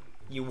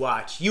 You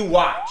watch. You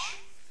watch.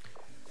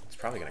 It's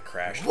probably gonna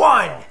crash.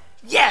 1!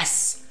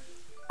 Yes!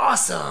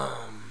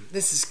 Awesome!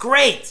 This is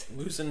great!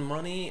 Losing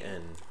money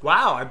and...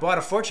 Wow, I bought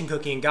a fortune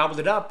cookie and gobbled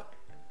it up.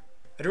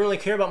 I didn't really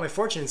care about my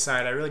fortune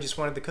inside. I really just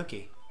wanted the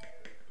cookie.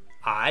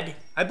 Odd.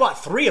 I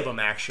bought 3 of them,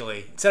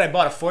 actually. It said I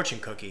bought a fortune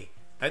cookie.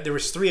 There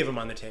was 3 of them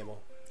on the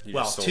table. You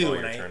well, just sold 2 all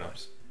and your I ate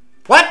turnips.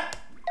 one. What?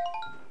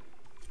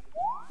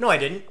 No, I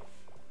didn't.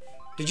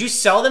 Did you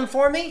sell them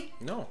for me?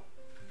 No.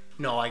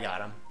 No, I got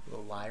them.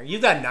 Little liar. You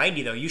got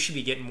 90, though. You should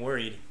be getting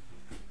worried.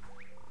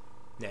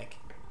 Nick.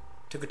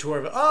 Took a tour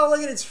of it. Oh,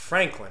 look at it, it's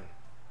Franklin.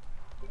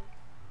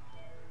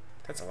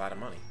 That's a lot of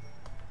money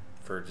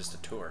for just a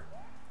tour.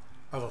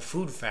 Of a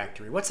food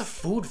factory. What's a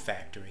food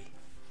factory?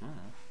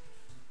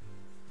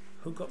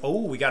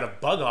 Oh, we got a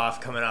bug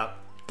off coming up.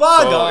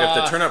 Bug off!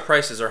 If the turnip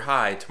prices are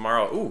high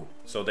tomorrow,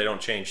 so they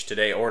don't change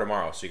today or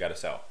tomorrow, so you got to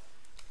sell.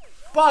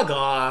 Bug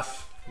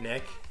off,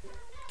 Nick.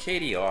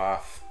 Katie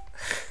off.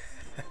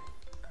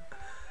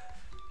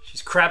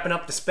 She's crapping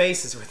up the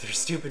spaces with her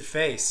stupid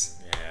face.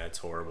 Yeah, it's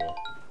horrible.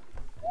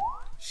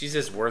 She's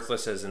as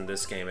worthless as in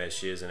this game as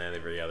she is in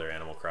every other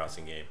Animal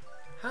Crossing game.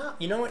 Huh?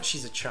 You know what?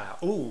 She's a child.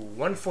 Ooh,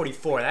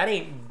 144. That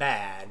ain't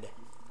bad.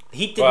 The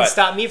heat didn't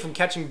stop me from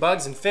catching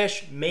bugs and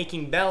fish,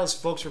 making bells.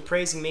 Folks were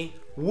praising me.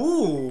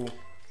 Woo!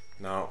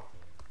 No,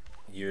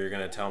 you're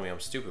gonna tell me I'm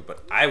stupid,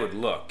 but I would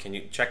look. Can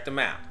you check the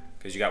map?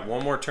 Because you got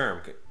one more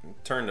turn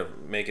to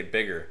make it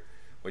bigger,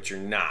 which you're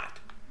not.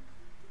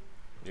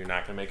 You're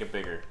not gonna make it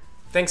bigger.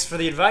 Thanks for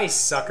the advice,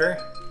 sucker.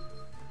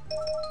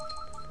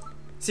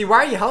 See,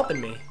 why are you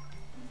helping me?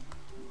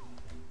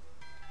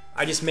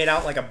 I just made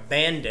out like a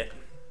bandit.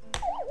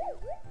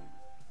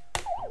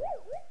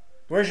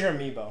 Where's your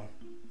amiibo?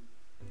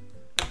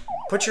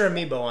 Put your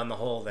amiibo on the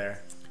hole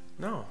there.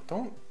 No,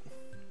 don't.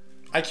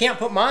 I can't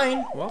put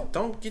mine. Well,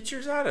 don't get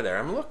yours out of there.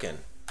 I'm looking.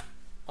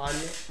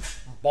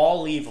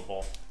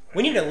 Unbelievable.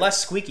 We need a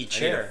less squeaky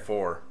chair. I need a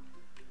 4.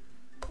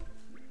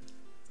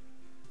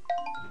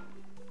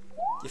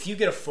 If you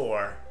get a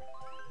 4,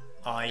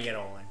 you get a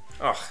 1.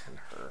 Ugh, and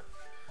her.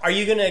 Are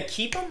you gonna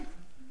keep them?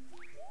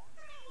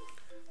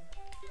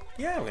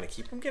 Yeah, I'm gonna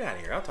keep them. Get out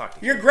of here. I'll talk to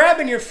you. You're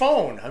grabbing your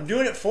phone. I'm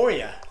doing it for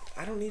you.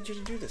 I don't need you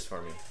to do this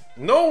for me.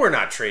 No, we're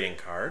not trading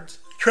cards.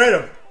 Trade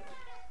them.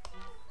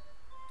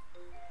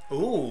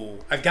 Ooh,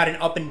 I've got an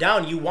up and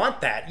down. You want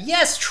that?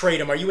 Yes,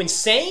 trade them. Are you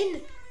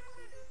insane?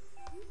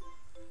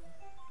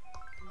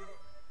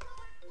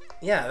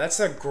 Yeah, that's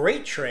a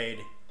great trade.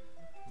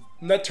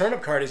 That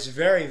turnip card is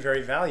very,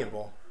 very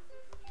valuable.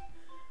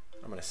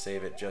 I'm gonna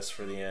save it just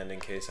for the end in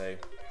case I.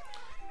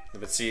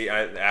 But see,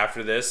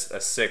 after this, a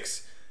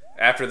 6.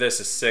 After this,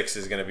 a 6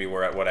 is gonna be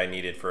what I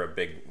needed for a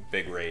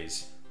big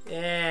raise.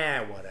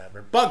 Yeah,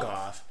 whatever. Bug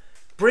off.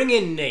 Bring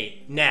in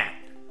Nat.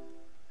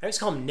 I just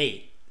call him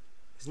Nate.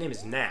 His name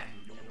is Nat.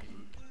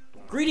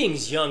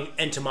 Greetings, young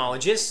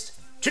entomologist.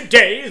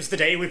 Today is the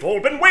day we've all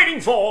been waiting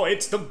for.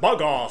 It's the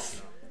bug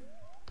off.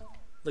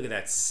 Look at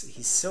that.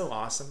 He's so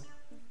awesome.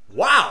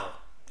 Wow.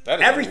 That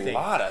is everything. A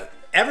lot of...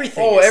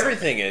 Everything. Oh,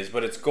 everything is,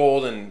 but it's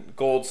gold,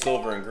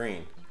 silver, and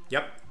green.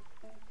 Yep.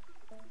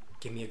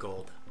 Give me a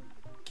gold.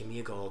 Give me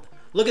a gold.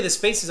 Look at the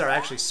spaces are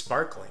actually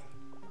sparkling.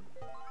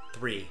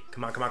 3.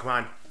 Come on, come on, come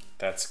on.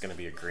 That's gonna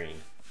be a green.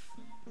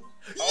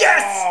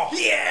 Yes! Oh!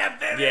 Yeah,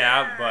 baby!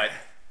 Yeah, but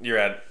you're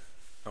at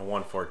a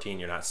 114.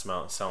 You're not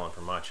selling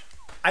for much.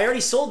 I already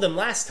sold them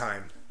last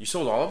time. You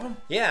sold all of them?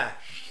 Yeah.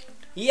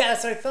 Yeah,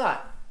 that's what I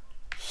thought.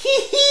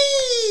 Hee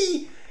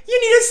hee! You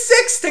need a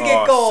 6 to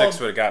get gold. 6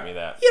 would have got me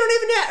that. You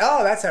don't even have...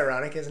 Oh, that's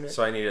ironic, isn't it?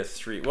 So I need a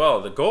 3.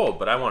 Well, the gold,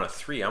 but I want a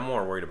 3. I'm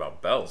more worried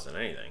about bells than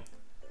anything.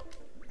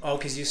 Oh,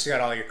 because you still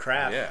got all your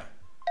crap. Yeah.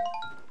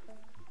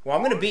 Well,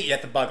 I'm going to beat you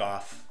at the bug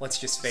off. Let's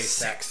just face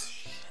 6.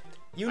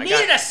 that. You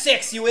needed a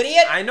 6, you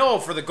idiot! I know,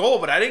 for the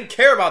gold, but I didn't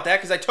care about that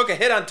because I took a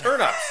hit on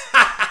turnips.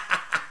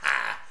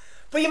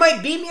 But you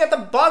might beat me at the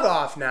bug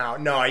off now.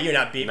 No, you're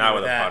not beating me Not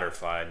with with that. a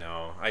butterfly,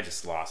 no. I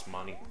just lost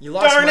money. You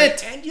lost Darn money,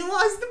 it! and you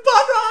lost the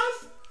bug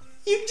off!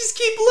 You just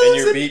keep losing!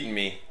 And you're beating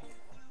me.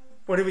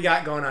 What do we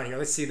got going on here?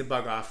 Let's see the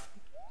bug off.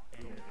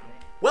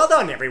 Well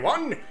done,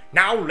 everyone!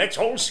 Now let's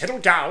all settle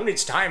down.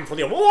 It's time for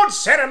the award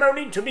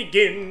ceremony to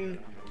begin.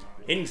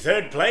 In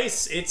 3rd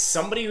place, it's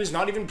somebody who's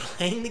not even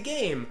playing the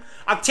game.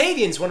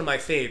 Octavian's one of my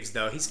faves,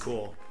 though. He's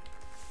cool.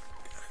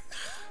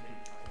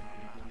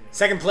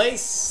 2nd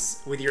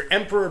place, with your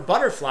Emperor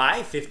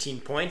Butterfly,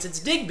 15 points, it's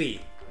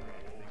Digby.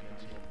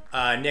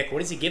 Nick, what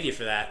does he give you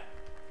for that?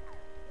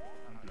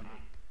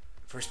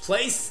 1st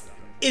place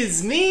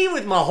is me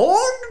with my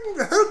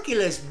horned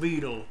Hercules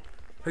beetle.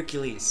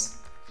 Hercules.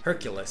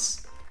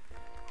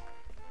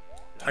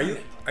 Are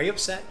you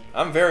upset?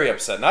 I'm very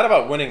upset. Not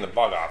about winning the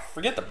bug off.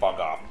 Forget the bug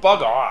off.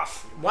 Bug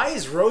off. Why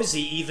is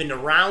Rosie even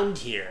around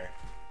here?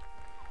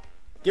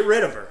 Get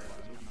rid of her.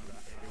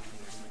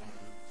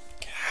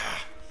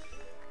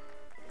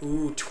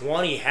 Ooh,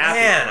 20 happy.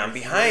 Man, I'm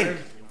behind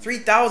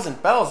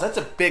 3,000 bells. That's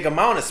a big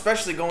amount,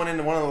 especially going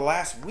into one of the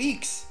last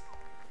weeks.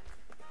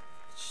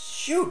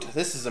 Shoot,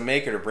 this is a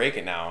make it or break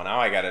it now. Now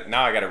I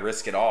gotta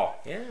risk it all.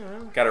 Yeah.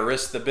 Well. Gotta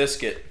risk the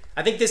biscuit.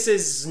 I think this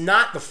is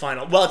not the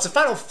final. Well, it's a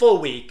final full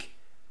week,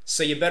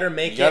 so you better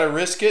make it. You gotta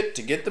risk it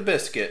to get the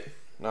biscuit.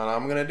 No,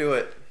 I'm gonna do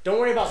it. Don't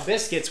worry about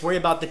biscuits. Worry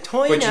about the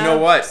toy. But you know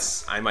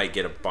what? I might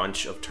get a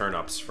bunch of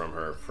turnips from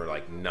her for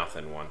like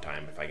nothing one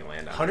time if I can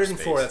land on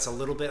 104. That's a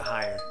little bit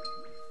higher.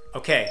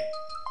 Okay,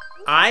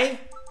 I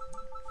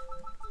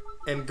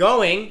am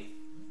going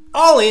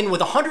all in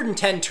with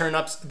 110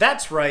 turnips.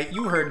 That's right.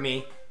 You heard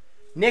me.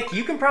 Nick,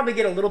 you can probably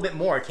get a little bit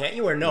more, can't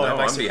you? Or no,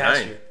 I'm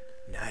behind. You?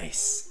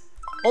 Nice.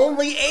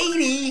 Only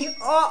 80.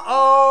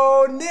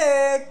 Uh-oh,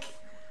 Nick.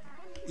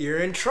 You're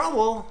in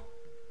trouble.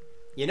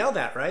 You know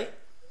that, right?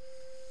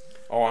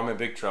 Oh, I'm in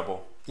big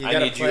trouble.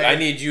 I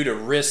need you to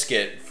risk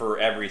it for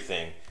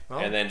everything, Well,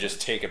 and then just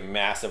take a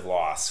massive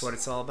loss. that's what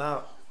it's all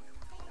about.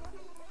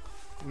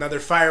 Another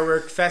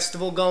firework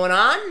festival going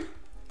on.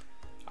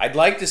 I'd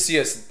like to see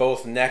us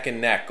both neck and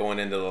neck going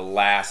into the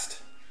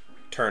last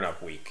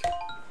turn-up week.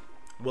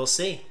 We'll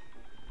see.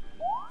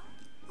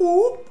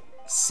 Oop.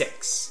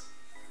 6.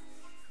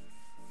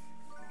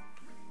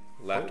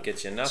 Left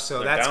gets you nothing.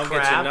 So that's down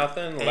crap. gets you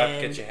nothing. Left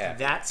and gets you happy.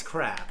 That's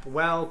crap.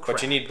 Well, crap.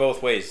 But you need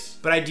both ways.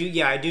 But I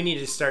do need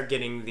to start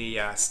getting the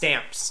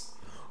stamps.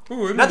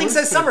 Ooh, Nothing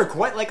says summer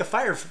quite like a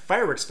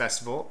fireworks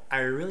festival. I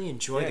really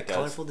enjoy Yeah, the it does.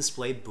 colorful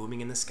display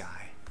booming in the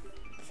sky.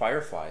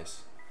 Fireflies,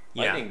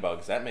 Yeah. lightning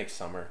bugs. That makes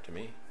summer to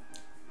me.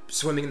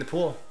 Swimming in the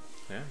pool.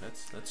 Yeah,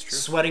 that's true.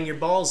 Sweating your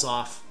balls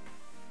off.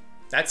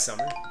 That's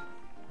summer.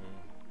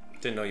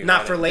 Didn't know you. Not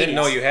had for any. ladies. Didn't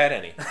know you had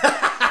any.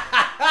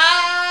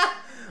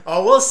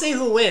 Oh, we'll see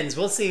who wins.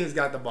 We'll see who's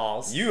got the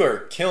balls. You are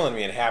killing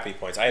me in happy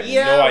points. I have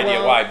Yeah, no idea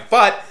well- why,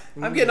 but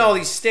I'm getting all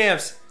these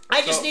stamps.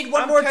 I just so need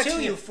one I'm more catching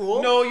too, you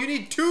fool. No, you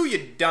need 2,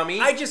 you dummy.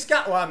 I just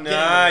got. Well, I'm getting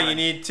Nah, one. you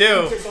need 2.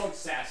 Don't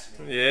sass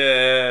me.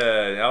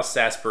 Yeah, I'll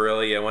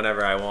sarsaparilla you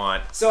whenever I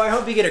want. So I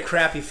hope you get a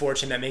crappy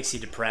fortune that makes you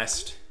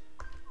depressed.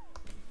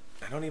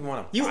 I don't even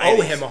want to. You owe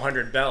him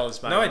 100 bells.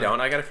 By No, the I way.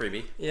 don't. I got a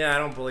freebie. Yeah, I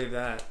don't believe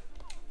that.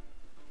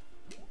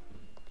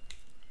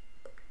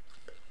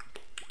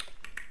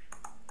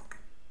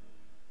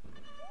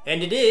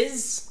 And it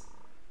is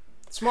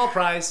small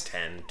prize.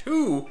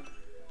 10-2.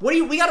 What do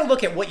you? We got to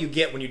look at what you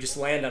get when you just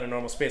land on a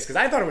normal space, because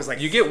I thought it was like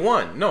You get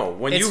 1. No,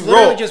 when It's you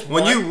literally roll, just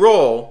when one? you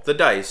roll the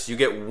dice, you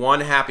get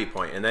 1 happy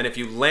point, and then if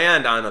you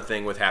land on a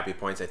thing with happy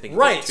points, I think you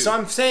right. get 2. So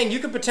I'm saying you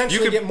could potentially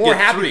You could get more get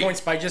happy 3.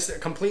 points by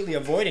just completely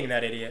avoiding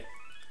that idiot.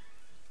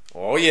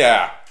 Oh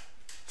yeah,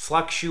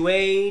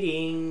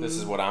 Fluctuating. this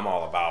is what I'm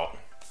all about.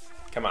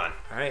 Come on,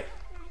 All right.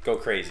 go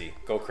crazy,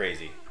 go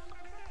crazy.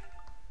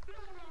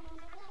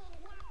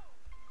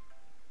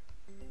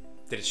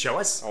 Did it show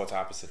us? Oh, it's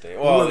opposite day.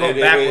 we're Well, going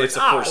backwards. it's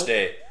the Ow. first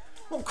day.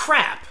 Oh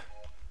crap!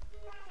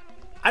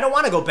 I don't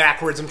want to go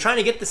backwards. I'm trying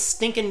to get the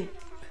stinking.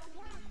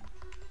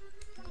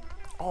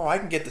 Oh, I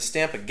can get the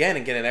stamp again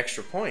and get an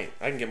extra point.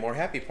 I can get more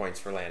happy points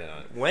for landing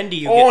on it. When do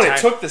you Oh,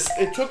 get and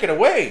it took it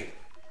away.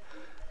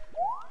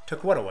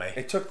 Took what away?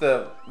 It took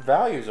the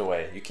values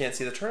away. You can't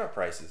see the turnip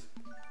prices.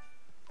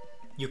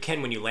 You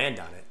can when you land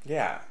on it.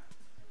 Yeah.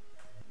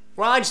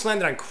 Well, I just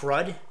landed on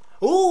crud.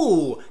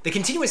 Ooh! The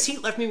continuous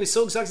heat left me with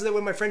so exhausted that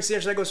when my friends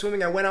said I go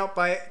swimming, I went out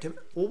by.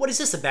 Well, what is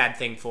this a bad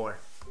thing for?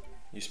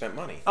 You spent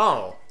money.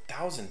 Oh.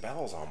 1,000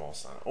 bells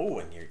almost on. Oh,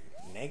 and you're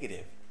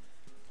negative.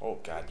 Oh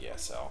God,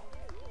 yes, L.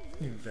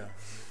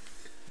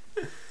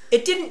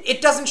 It didn't.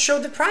 It doesn't show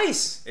the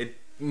price. It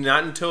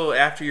not until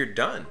after you're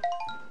done.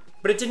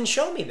 But it didn't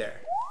show me there.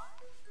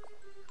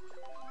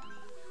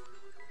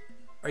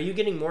 Are you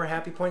getting more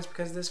happy points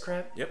because of this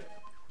crap? Yep.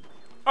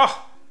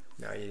 Oh!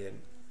 No, you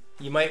didn't.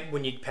 You might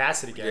when you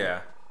pass it again.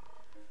 Yeah.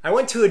 I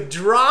went to a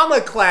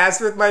drama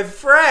class with my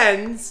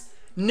friends.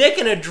 Nick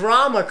in a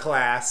drama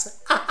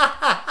class.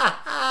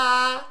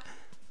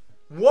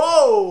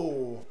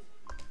 Whoa!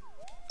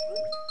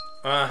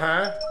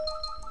 Uh-huh.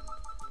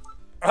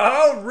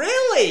 Oh,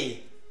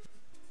 really?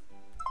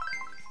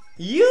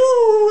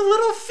 You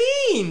little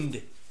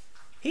fiend!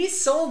 He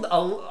sold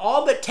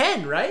all but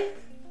 10, right?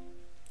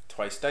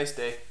 Twice dice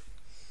day.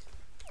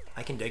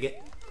 I can dig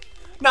it.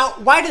 Now,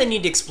 why do they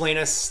need to explain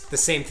us the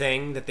same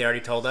thing that they already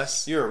told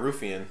us? You're a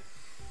ruffian.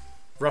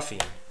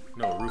 Ruffian.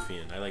 No,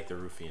 ruffian. I like the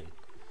ruffian.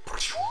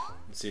 Let's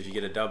see if you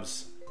get a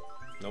dubs.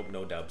 Nope,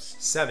 no dubs.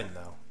 7,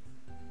 though.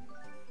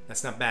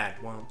 That's not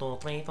bad. 1, 2,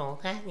 3, 4,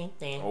 5, 6,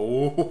 7.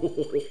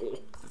 Oh.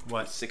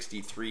 What?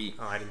 63.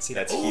 Oh, I didn't see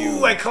That's that.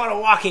 huge. Ooh, I caught a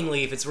walking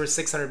leaf. It's worth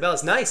 600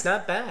 bells. Nice,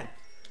 not bad.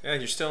 Yeah,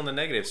 you're still in the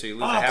negative, so you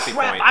lose Oh, a happy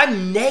crap. point.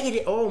 I'm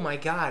negative. Oh, my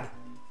God.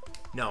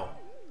 No.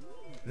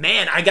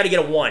 Man, I got to get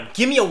a 1.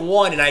 Give me a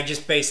 1, and I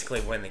just basically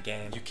win the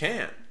game. You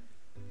can't.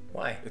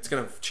 Why? It's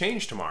gonna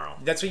change tomorrow.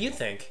 That's what you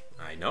think.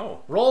 I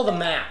know. Roll the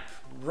map.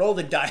 Roll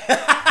the dice.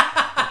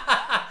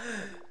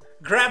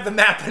 Grab the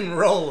map and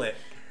roll it.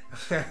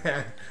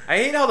 I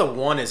hate how the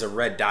 1 is a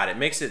red dot. It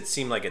makes it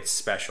seem like it's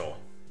special.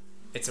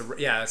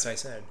 Yeah, that's what I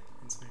said.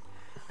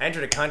 I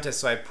entered a contest,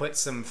 so I put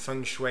some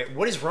feng shui.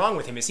 What is wrong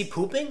with him? Is he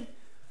pooping?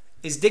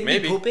 Is Digby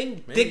Maybe.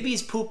 pooping? Maybe.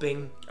 Digby's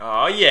pooping.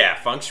 Oh yeah,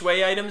 feng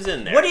shui items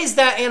in there. What is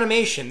that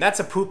animation?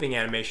 That's a pooping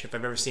animation if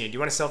I've ever seen it. Do you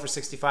want to sell for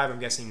 65? I'm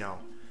guessing no.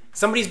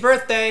 Somebody's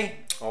birthday.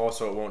 Oh,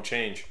 so it won't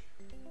change.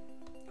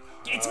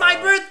 It's my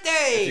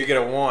birthday. If you get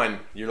a 1,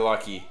 you're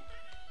lucky.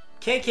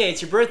 KK,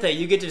 it's your birthday.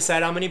 You get to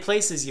decide how many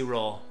places you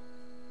roll.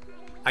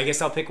 I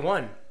guess I'll pick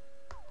 1.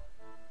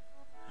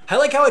 I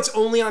like how it's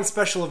only on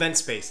special event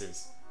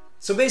spaces.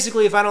 So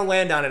basically, if I don't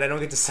land on it, I don't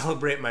get to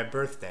celebrate my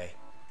birthday.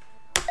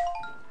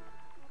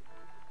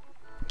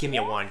 Give me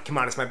a 1. Come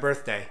on, it's my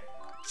birthday.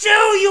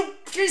 Joe, you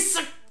piece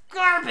of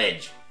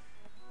garbage!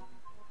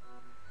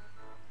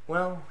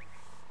 Well,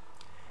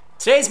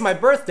 today's my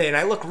birthday and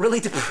I look really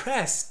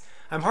depressed.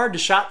 I'm hard to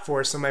shop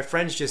for, so my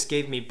friends just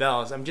gave me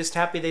bells. I'm just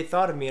happy they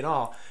thought of me at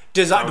all.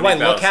 Do I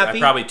look happy?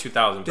 Probably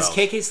 2,000 bells. Does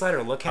KK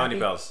Slider look happy? How many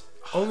bells?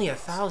 Only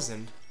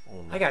 1,000.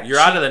 I got. You're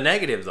out of the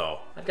negative though.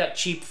 I've got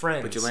cheap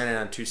friends. But you landed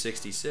on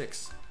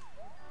 266.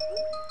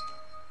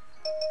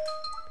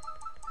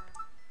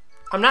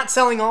 I'm not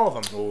selling all of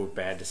them. Oh,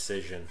 bad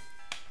decision.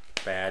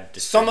 Bad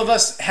decision. Some of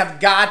us have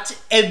got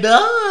a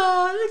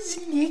buzz.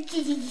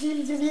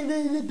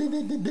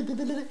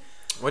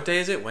 What day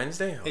is it?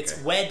 Wednesday? Okay.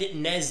 It's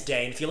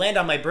Wednesday, and if you land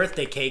on my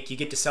birthday cake, you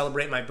get to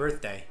celebrate my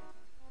birthday.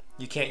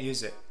 You can't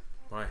use it.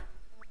 Why?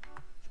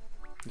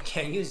 You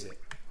can't use it.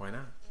 Why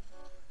not?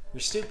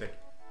 You're stupid.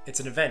 It's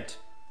an event.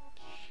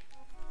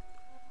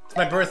 It's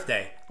my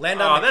birthday.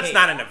 Land on the that's cake.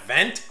 not an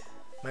event.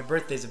 My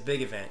birthday's a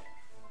big event.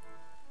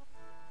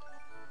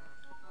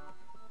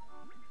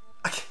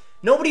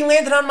 Nobody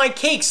landed on my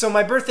cake, so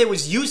my birthday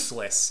was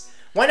useless.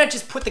 Why not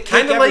just put the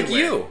cake Kinda everywhere? like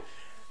you.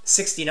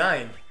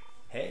 69.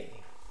 Hey.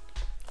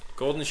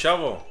 Golden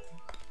shovel.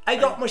 I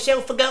got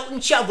myself a golden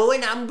shovel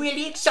and I'm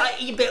really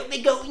excited about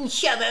the golden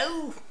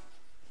shovel.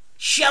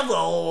 Shovel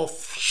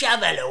off.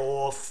 Shovel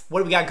off.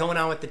 What do we got going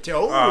on with the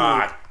toe?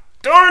 Ah,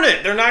 darn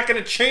it! They're not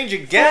going to change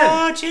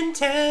again. Fortune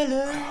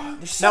teller.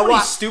 There's so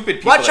many stupid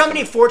people. Watch how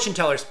many fortune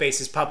teller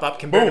spaces pop up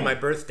compared to my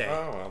birthday.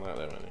 Oh, well, not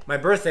that many. My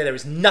birthday, there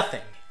was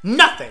nothing.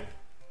 Nothing.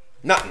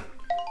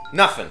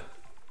 Nothing.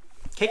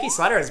 KK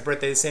Slider has his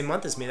birthday the same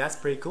month as me. That's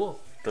pretty cool.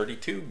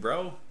 32,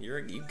 bro.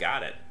 You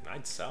got it.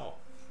 I'd sell.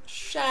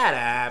 Shut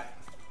up.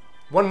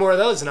 One more of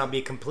those and I'll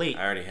be complete.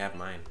 I already have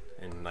mine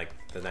in like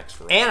the next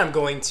row. And I'm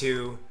going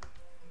to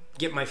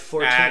get my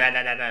fortune. I'm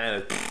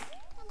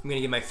going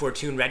to get my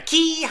fortune red.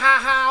 Ki ha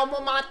ha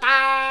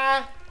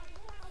mamata.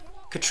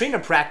 Katrina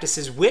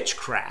practices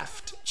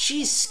witchcraft.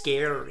 She's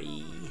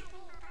scary.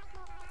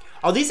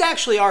 Oh, these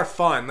actually are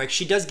fun. Like,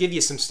 she does give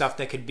you some stuff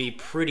that could be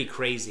pretty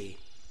crazy.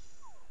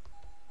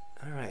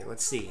 All right,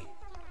 let's see.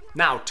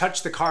 Now,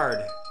 touch the card.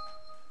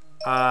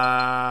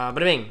 Bada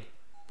bing.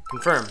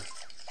 Confirm.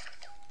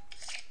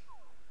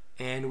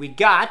 And we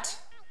got...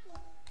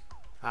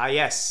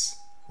 yes.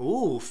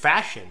 Ooh,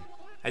 fashion.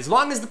 As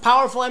long as the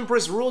powerful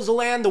empress rules the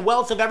land, the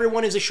wealth of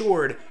everyone is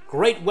assured.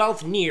 Great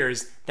wealth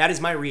nears. That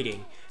is my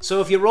reading. So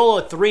if you roll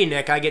a 3,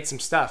 Nick, I get some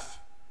stuff.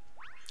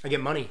 I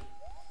get money.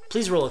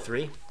 Please roll a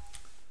 3.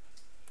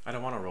 I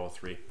don't want to roll a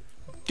 3.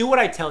 Do what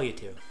I tell you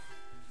to.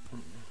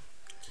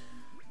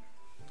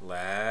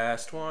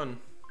 Last one.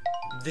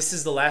 This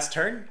is the last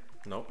turn?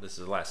 Nope, this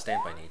is the last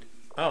stamp I need.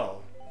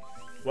 Oh.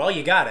 Well,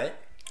 you got it.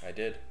 I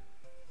did.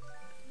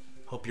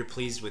 Hope you're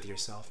pleased with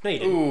yourself. No, you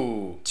didn't.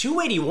 Ooh.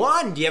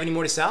 281. Do you have any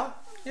more to sell?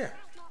 Yeah.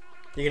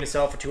 You're going to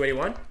sell it for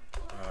 281?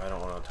 I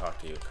don't want to talk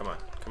to you. Come on.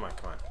 Come on.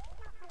 Come on.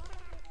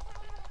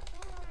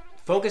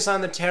 Focus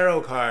on the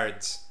tarot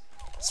cards.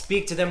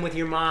 Speak to them with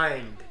your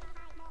mind.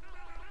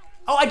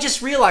 Oh, I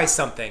just realized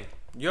something.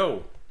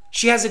 Yo.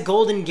 She has a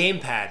golden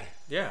gamepad.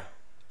 Yeah.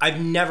 I've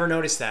never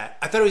noticed that.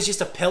 I thought it was just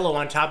a pillow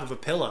on top of a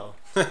pillow.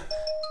 I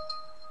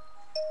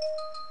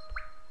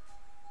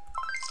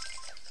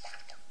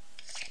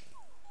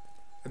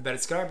bet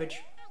it's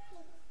garbage.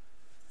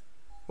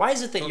 Why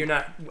is it that you're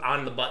not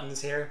on the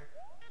buttons here?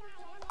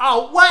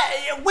 Oh,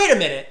 what? Wait a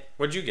minute.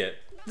 What'd you get?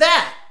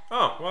 That.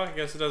 Oh, well, I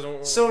guess it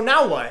doesn't... So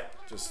now what?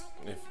 Just,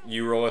 if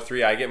you roll a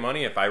 3, I get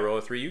money. If I roll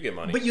a 3, you get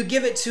money. But you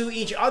give it to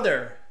each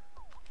other.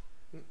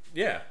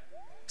 Yeah.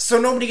 So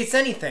nobody gets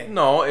anything.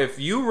 No, if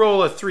you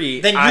roll a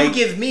 3, then you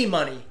give me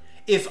money.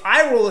 If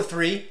I roll a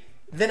 3,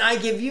 then I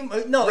give you...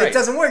 No, Right. It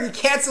doesn't work. It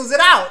cancels it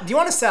out. Do you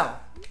want to sell?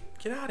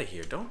 Get out of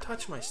here. Don't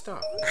touch my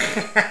stuff.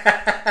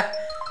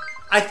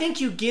 I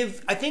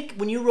think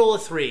when you roll a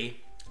 3,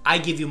 I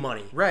give you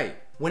money. Right.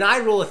 When I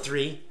roll a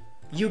 3,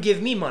 you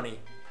give me money.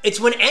 It's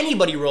when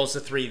anybody rolls a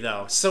 3,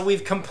 though. So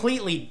we've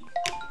completely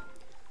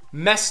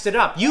messed it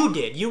up. You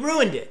did. You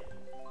ruined it.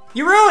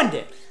 You ruined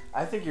it.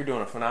 I think you're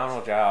doing a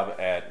phenomenal job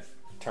at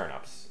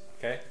turnips.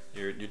 Okay?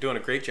 You're doing a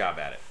great job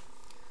at it.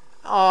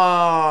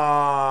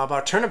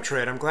 About turnip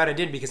trade, I'm glad I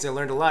did because I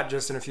learned a lot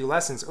just in a few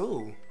lessons.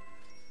 Ooh.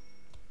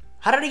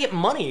 How did I get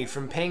money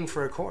from paying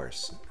for a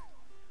course?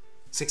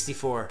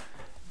 64.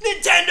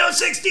 Nintendo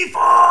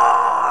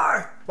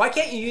 64! Why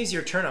can't you use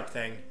your turnip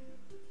thing?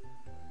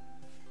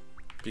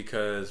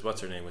 Because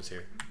what's her name was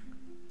here.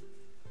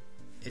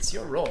 It's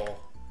your roll.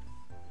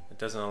 It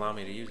doesn't allow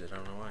me to use it. I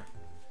don't know why.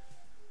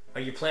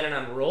 Are you planning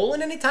on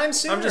rolling anytime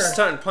soon? I'm just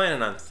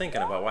planning on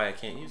thinking about why I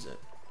can't use it.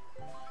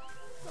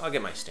 I'll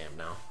get my stamp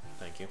now.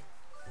 Thank you.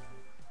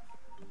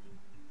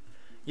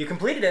 You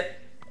completed it.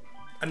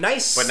 A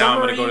nice But now I'm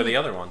going to go to the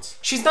other ones.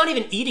 She's not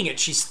even eating it.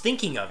 She's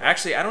thinking of it.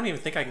 Actually, I don't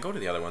even think I can go to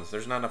the other ones.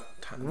 There's not enough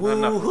not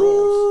enough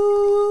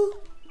rolls.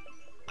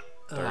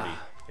 30.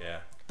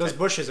 Yeah. Those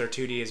bushes are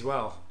 2D as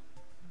well.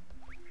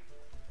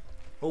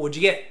 Oh, what'd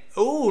you get?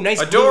 Oh,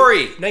 nice. A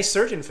dory. Nice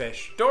surgeon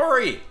fish.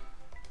 Dory.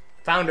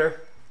 Found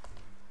her.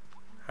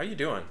 How you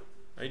doing?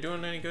 Are you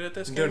doing any good at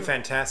this I'm game? doing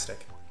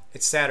fantastic.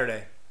 It's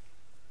Saturday.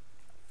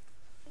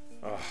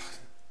 Ugh.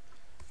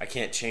 I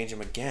can't change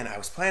them again. I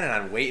was planning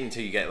on waiting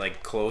until you get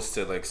like close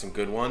to like some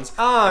good ones.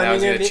 Oh, and I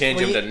was going to change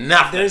them to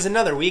nothing. There's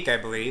another week, I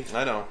believe.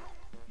 I know.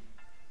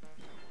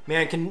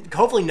 Man,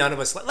 hopefully none of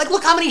us... Like,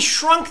 look how many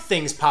shrunk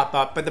things pop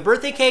up, but the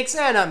birthday cakes,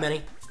 not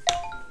many.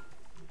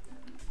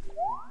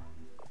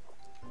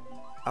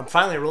 I'm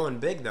finally rolling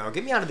big, though.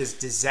 Get me out of this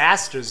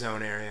disaster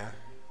zone area.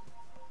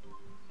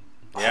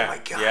 Yeah, oh, my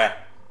God. Yeah.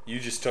 You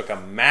just took a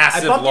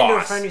massive loss. I bumped into a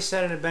loss. friend who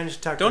sat in a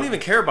bench tucked Don't even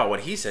care about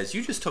what he says.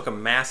 You just took a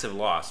massive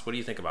loss. What do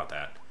you think about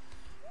that?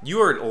 You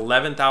are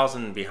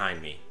 11,000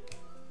 behind me.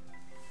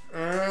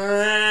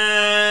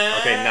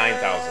 Okay,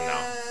 9,000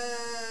 now.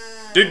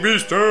 Digby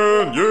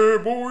stand, yeah,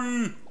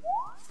 boy.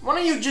 Why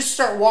don't you just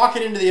start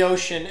walking into the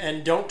ocean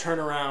and don't turn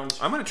around?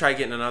 I'm gonna try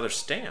getting another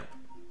stamp.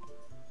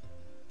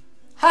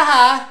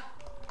 Haha.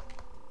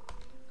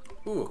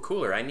 Ooh, a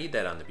cooler. I need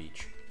that on the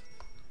beach.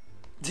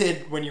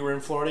 When you were in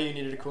Florida, you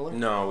needed a cooler?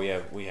 No, we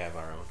have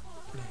our own.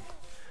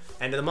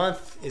 End of the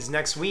month is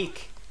next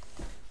week.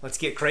 Let's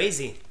get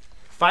crazy.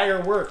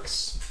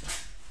 Fireworks.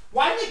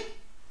 Why do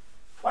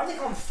they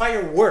call them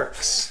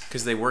fireworks?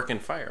 Because they work in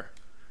fire.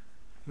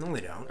 No,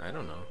 they don't. I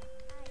don't know.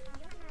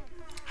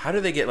 How do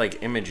they get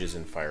like images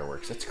in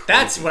fireworks? That's crazy.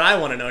 That's what I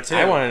want to know too.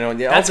 I want to know.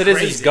 That's all it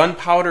crazy. is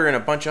gunpowder and a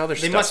bunch of other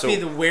stuff. They must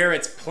be where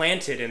it's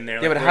planted in there.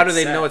 Yeah, like but how do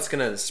they know it's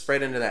gonna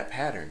spread into that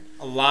pattern?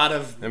 A lot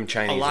of them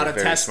Chinese. A lot of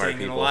very testing smart and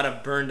people. a lot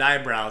of burned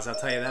eyebrows. I'll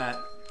tell you that.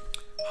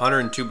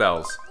 102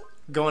 bells.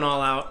 Going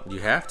all out. You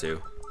have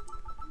to.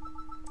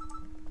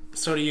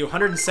 So do you.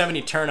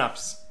 170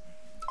 turnips.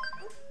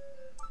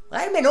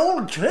 I'm an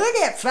old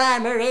turnip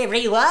farmer,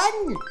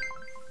 everyone.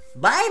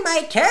 Buy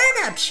my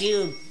turnips,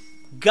 you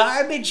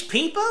garbage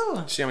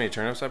people. See how many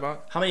turnips I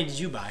bought? How many did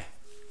you buy?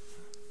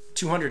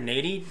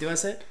 280, do I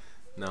say?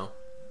 No.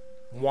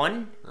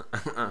 One?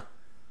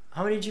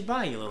 How many did you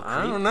buy, you little creep?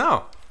 I don't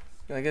know.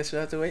 I guess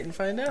you'll have to wait and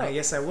find out. I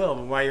guess I will,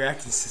 but why are you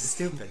acting so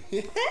stupid?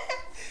 You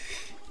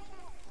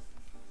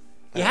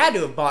had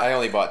to have bought... I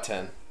only bought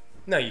 10.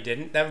 No, you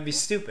didn't. That would be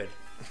stupid.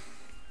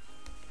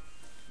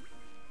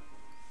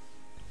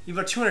 You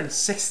bought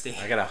 260.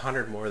 I got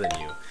 100 more than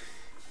you.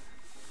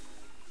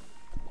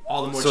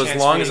 All the more so chance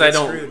as long for you as to I get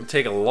don't screwed.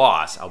 take a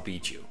loss, I'll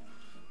beat you.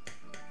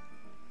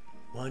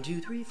 1,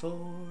 2, 3,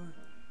 4.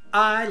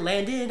 I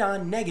landed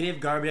on negative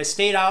garbage. I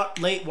stayed out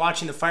late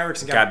watching the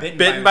fireworks and got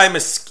bitten by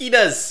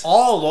mosquitoes.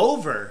 All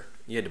over.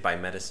 You had to buy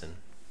medicine.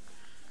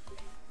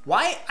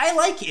 Why? I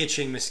like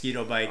itching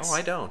mosquito bites. Oh,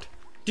 I don't.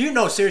 Do you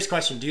know? Serious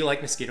question. Do you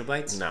like mosquito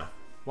bites? No.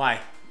 Why?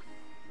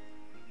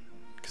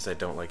 Because I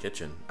don't like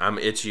itching. I'm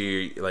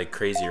itchy like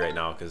crazy right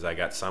now because I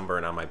got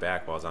sunburn on my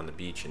back while I was on the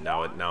beach, and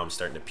now I'm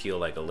starting to peel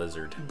like a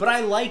lizard. But I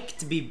like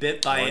to be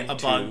bit by a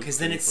bug because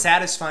then it's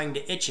satisfying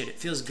to itch it. It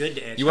feels good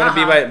to itch. You want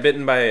to be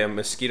bitten by a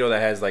mosquito that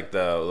has like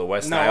the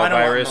West Nile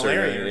virus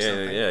or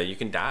something? Yeah, you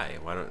can die.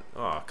 Why don't?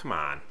 Oh, come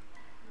on.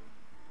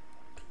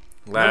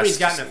 Nobody's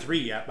gotten a 3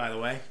 yet, by the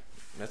way.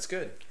 That's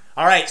good.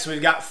 All right, so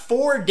we've got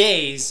 4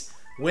 days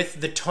with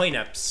the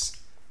turnips,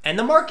 and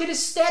the market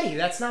is steady.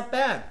 That's not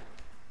bad.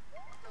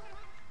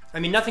 I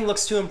mean, nothing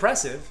looks too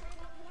impressive.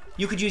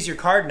 You could use your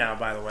card now,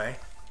 by the way.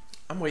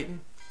 I'm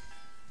waiting.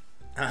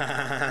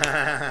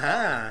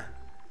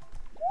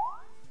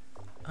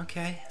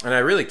 Okay. And I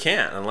really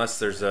can't unless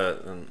there's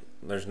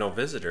no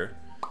visitor,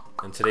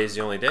 and today's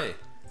the only day.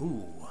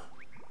 Ooh.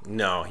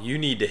 No, you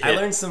need to hit. I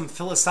learned some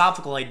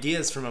philosophical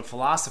ideas from a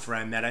philosopher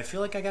I met. I feel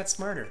like I got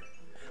smarter.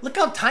 Look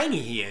how tiny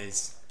he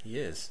is. He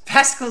is.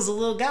 Pascal's a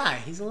little guy.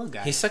 He's a little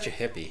guy. He's such a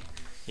hippie.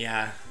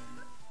 Yeah.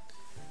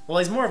 Well,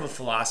 he's more of a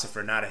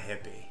philosopher, not a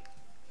hippie.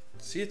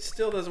 See, it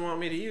still doesn't want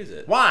me to use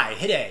it. Why?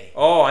 Hit A.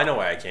 Oh, I know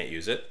why I can't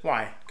use it.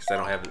 Why? Because I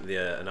don't have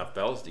enough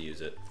bells to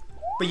use it.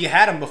 But you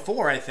had him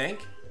before, I think.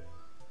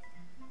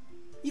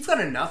 You've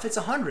got enough. It's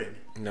 100.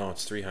 No,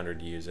 it's 300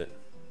 to use it.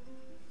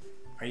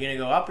 Are you going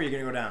to go up or are you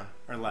going to go down?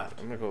 Or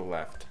left? I'm going to go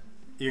left.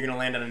 You're going to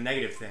land on a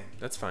negative thing.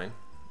 That's fine.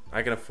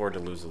 I can afford to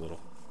lose a little.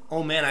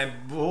 Oh, man.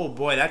 Oh,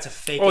 boy. That's a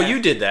fake. Oh,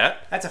 you did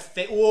that. That's a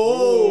fake.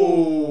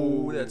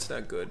 Whoa. Ooh, that's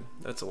not good.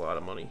 That's a lot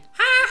of money.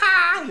 Ha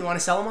ha. You want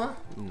to sell them all?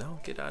 No,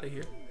 get out of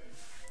here.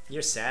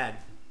 You're sad.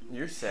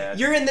 You're sad.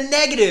 You're in the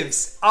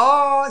negatives.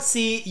 Oh,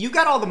 see, you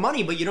got all the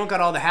money, but you don't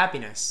got all the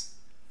happiness.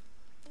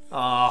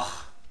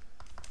 Oh.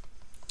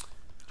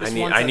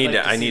 I need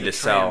to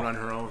sell. Run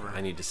her over.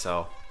 I need to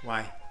sell.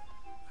 Why?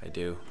 I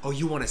do. Oh,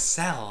 you want to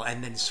sell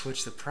and then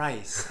switch the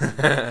price.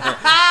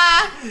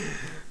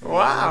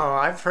 Wow,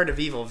 I've heard of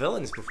evil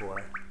villains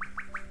before.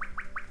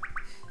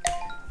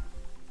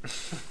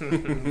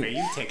 Here,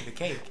 you take the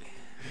cake.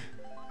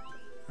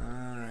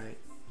 Alright.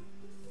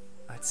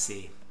 Let's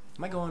see.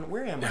 Am I going?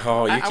 Where am I?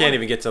 Oh, you can't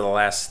even get to the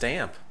last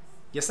stamp.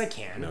 Yes, I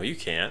can. No, you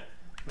can't.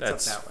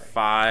 What's That's up that way?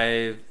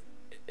 5,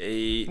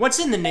 8, What's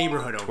in the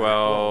neighborhood over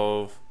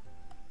 12,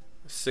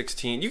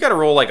 16. You got to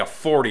roll like a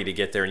 40 to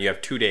get there, and you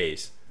have 2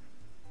 days.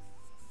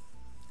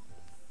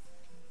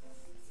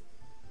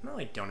 No,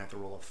 I don't have to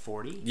roll a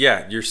 40.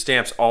 Yeah, your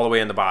stamp's all the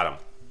way in the bottom.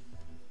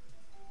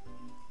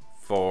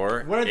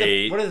 4, What are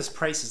 8. What are the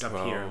prices up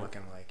 12. here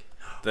looking like?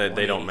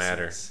 They don't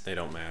matter. 186. They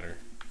don't matter.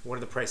 What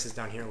are the prices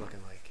down here looking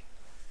like?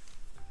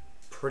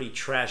 Pretty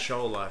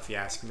trashola, if you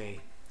ask me.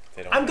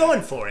 They don't I'm matter.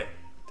 going for it.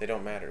 They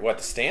don't matter. What,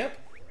 the stamp?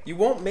 You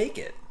won't make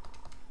it.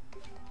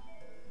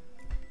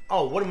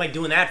 Oh, what am I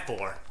doing that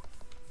for?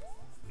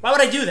 Why would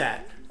I do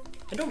that?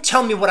 And don't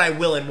tell me what I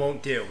will and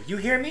won't do. You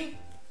hear me?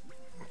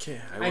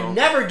 Okay, I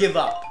never give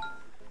up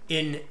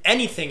in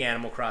anything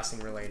Animal Crossing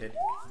related.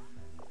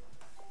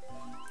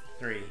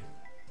 3.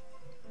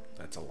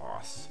 That's a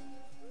loss.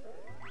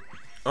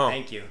 Oh.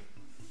 Thank you.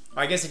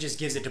 I guess it just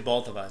gives it to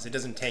both of us. It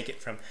doesn't take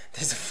it from...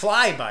 There's a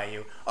fly by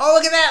you. Oh,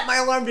 look at that! My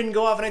alarm didn't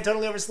go off and I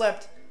totally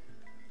overslept.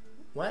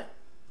 What?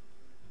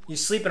 You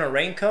sleep in a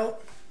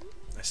raincoat?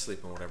 I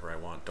sleep in whatever I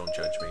want. Don't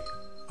judge me.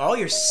 Oh,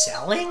 you're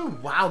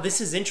selling? Wow, this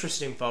is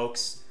interesting,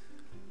 folks.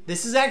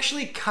 This is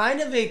actually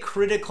kind of a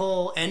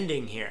critical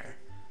ending here.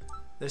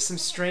 There's some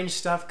strange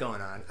stuff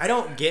going on. I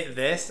don't get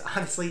this,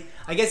 honestly.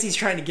 I guess he's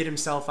trying to get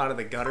himself out of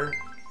the gutter.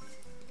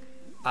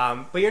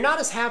 But you're not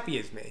as happy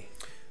as me.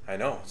 I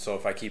know. So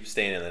if I keep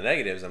staying in the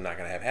negatives, I'm not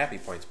going to have happy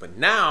points. But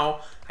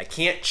now, I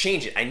can't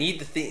change it. I need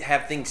to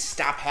have things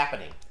stop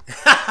happening.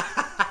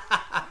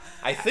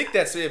 I think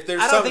that's... If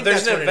there's some,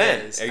 there's an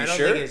event. Are you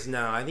sure?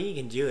 No, I think you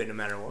can do it no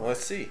matter what. Well,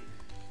 let's see.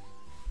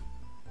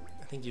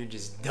 I think you're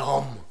just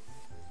dumb.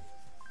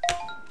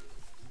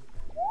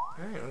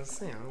 Alright, let's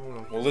see.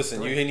 Well,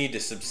 listen, you need to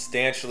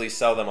substantially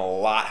sell them a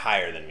lot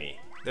higher than me.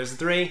 There's a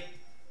 3.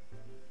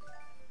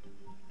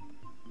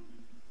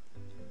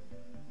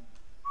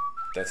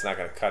 That's not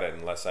going to cut it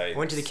unless I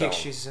went to the kick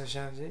shoes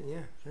shop.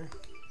 Yeah, sure.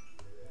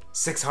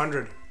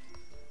 600.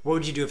 What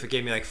would you do if it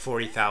gave me like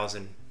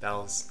 40,000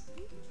 bells?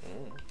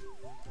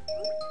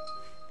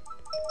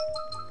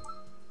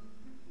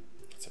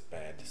 It's a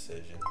bad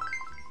decision.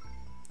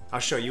 I'll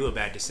show you a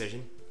bad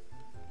decision.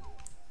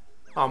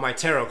 Oh, my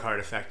tarot card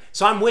effect.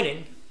 So I'm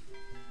winning.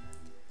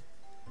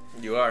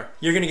 You are.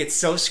 You're going to get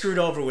so screwed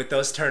over with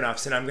those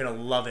turn-ups, and I'm going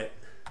to love it.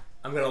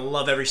 I'm going to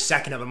love every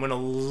second of it. I'm going to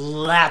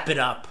lap it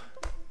up.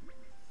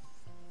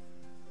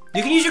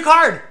 You can use your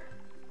card.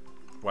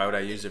 Why would I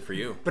use it for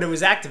you? But it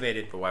was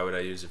activated. But why would I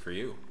use it for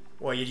you?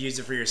 Well, you'd use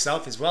it for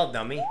yourself as well,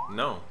 dummy.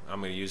 No, I'm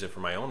going to use it for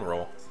my own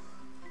role.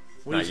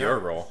 Not your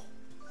role.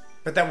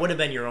 But that would have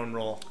been your own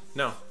role.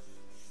 No.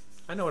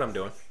 I know what I'm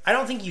doing. I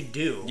don't think you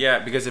do. Yeah,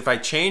 because if I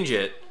change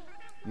it,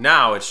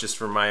 now it's just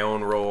for my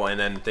own role, and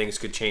then things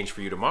could change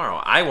for you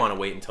tomorrow. I want to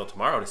wait until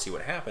tomorrow to see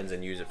what happens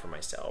and use it for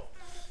myself.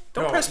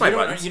 Don't press my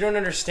buttons. You don't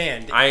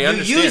understand. I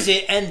understand. You use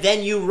it and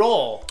then you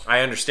roll. I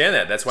understand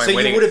that. That's why I'm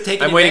waiting. You would have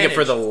taken I'm waiting it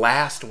for the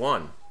last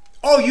one.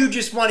 Oh, you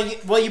just want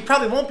to... Well, you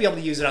probably won't be able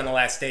to use it on the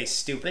last day,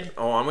 stupid.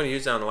 Oh, I'm going to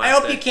use it on the last day. I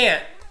hope you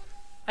can't.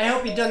 I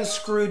hope you done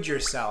screwed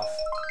yourself.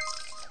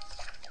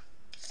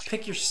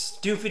 Pick your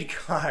stupid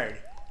card.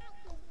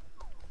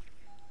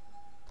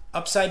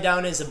 Upside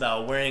down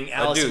Isabel wearing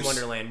Alice in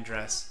Wonderland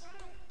dress.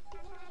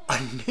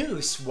 A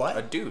noose? What?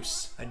 A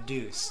deuce. A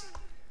deuce.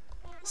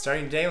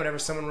 Starting today, whenever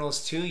someone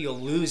rolls 2, you'll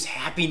lose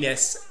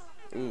happiness.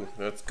 Ooh,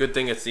 that's a good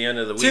thing it's the end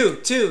of the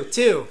week.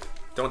 2.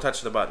 Don't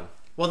touch the button.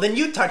 Well, then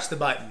you touch the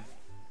button.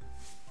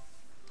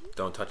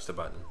 Don't touch the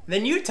button.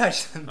 Then you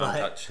touch the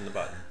button. I'm touching the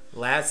button.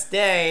 Last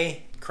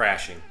day.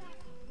 Crashing.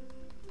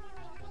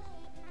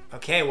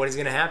 Okay, what is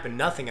going to happen?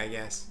 Nothing, I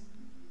guess.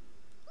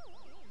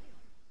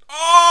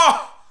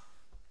 Oh!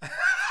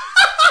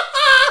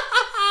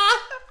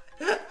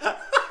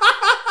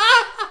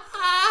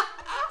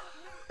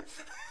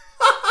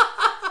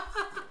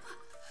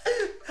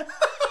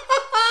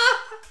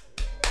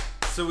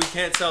 So we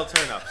can't sell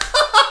turnips.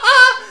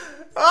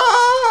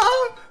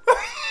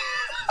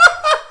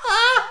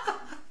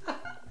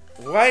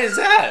 Why is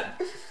that?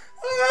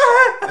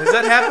 Has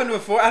that happened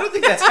before? I don't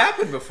think that's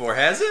happened before,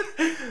 has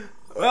it?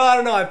 Well, I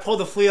don't know. I pulled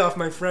the flea off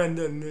my friend,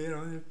 and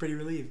they're pretty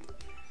relieved.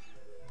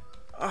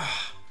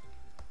 Oh,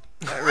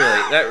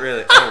 that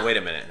really. Oh, wait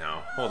a minute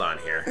now. Hold on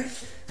here.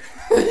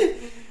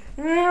 It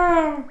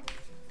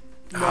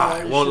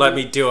won't let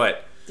me do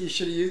it. You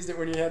should have used it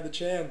when you had the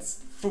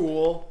chance,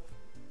 fool.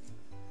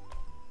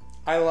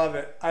 I love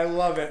it. I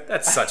love it.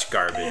 That's such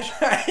garbage.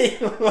 I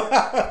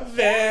love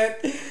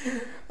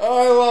it.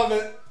 Oh, I love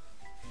it.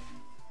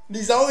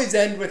 These always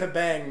end with a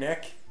bang,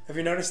 Nick. Have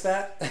you noticed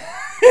that?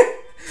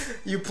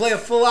 You play a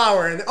full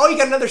hour and oh, you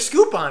got another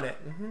scoop on it.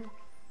 Mm-hmm.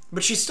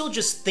 But she's still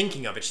just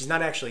thinking of it. She's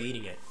not actually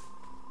eating it.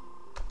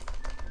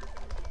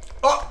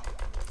 Oh!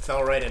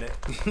 Fell right in it.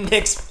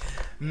 Nick's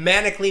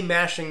manically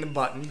mashing the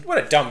button. What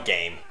a dumb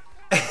game.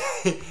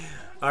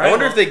 All right, I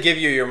wonder if they give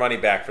you your money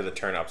back for the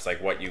turnips,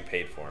 like what you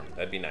paid for them.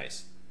 That'd be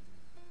nice.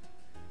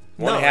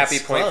 One happy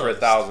point for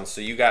 1,000,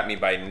 so you got me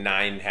by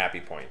 9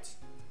 happy points.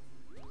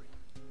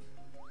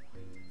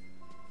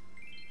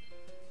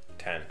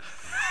 10.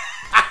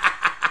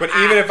 But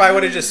even if I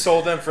would have just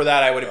sold them for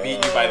that, I would have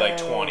beaten you by like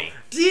 20.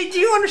 Do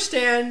you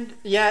understand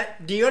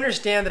yet? Do you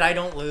understand that I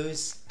don't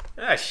lose?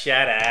 Ah,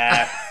 shut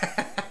up.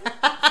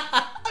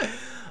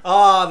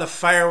 Oh, the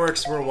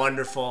fireworks were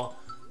wonderful.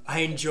 I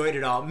enjoyed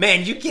it all.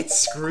 Man, you get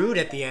screwed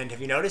at the end. Have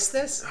you noticed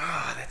this?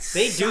 Oh,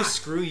 they do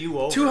screw you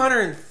over.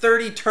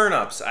 230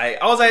 turnips.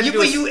 All I had to do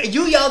was...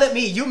 You yelled at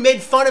me. You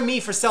made fun of me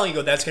for selling. You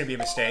go, that's going to be a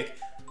mistake.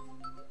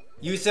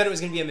 You said it was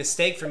going to be a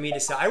mistake for me to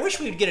sell. I wish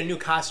we would get a new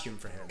costume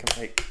for him.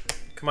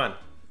 Come on.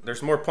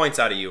 There's more points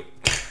out of you.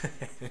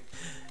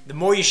 The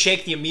more you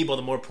shake the Amiibo,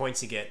 the more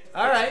points you get.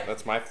 All right.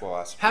 That's my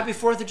philosophy. Happy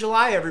 4th of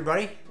July,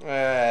 everybody.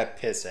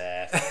 Piss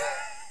off.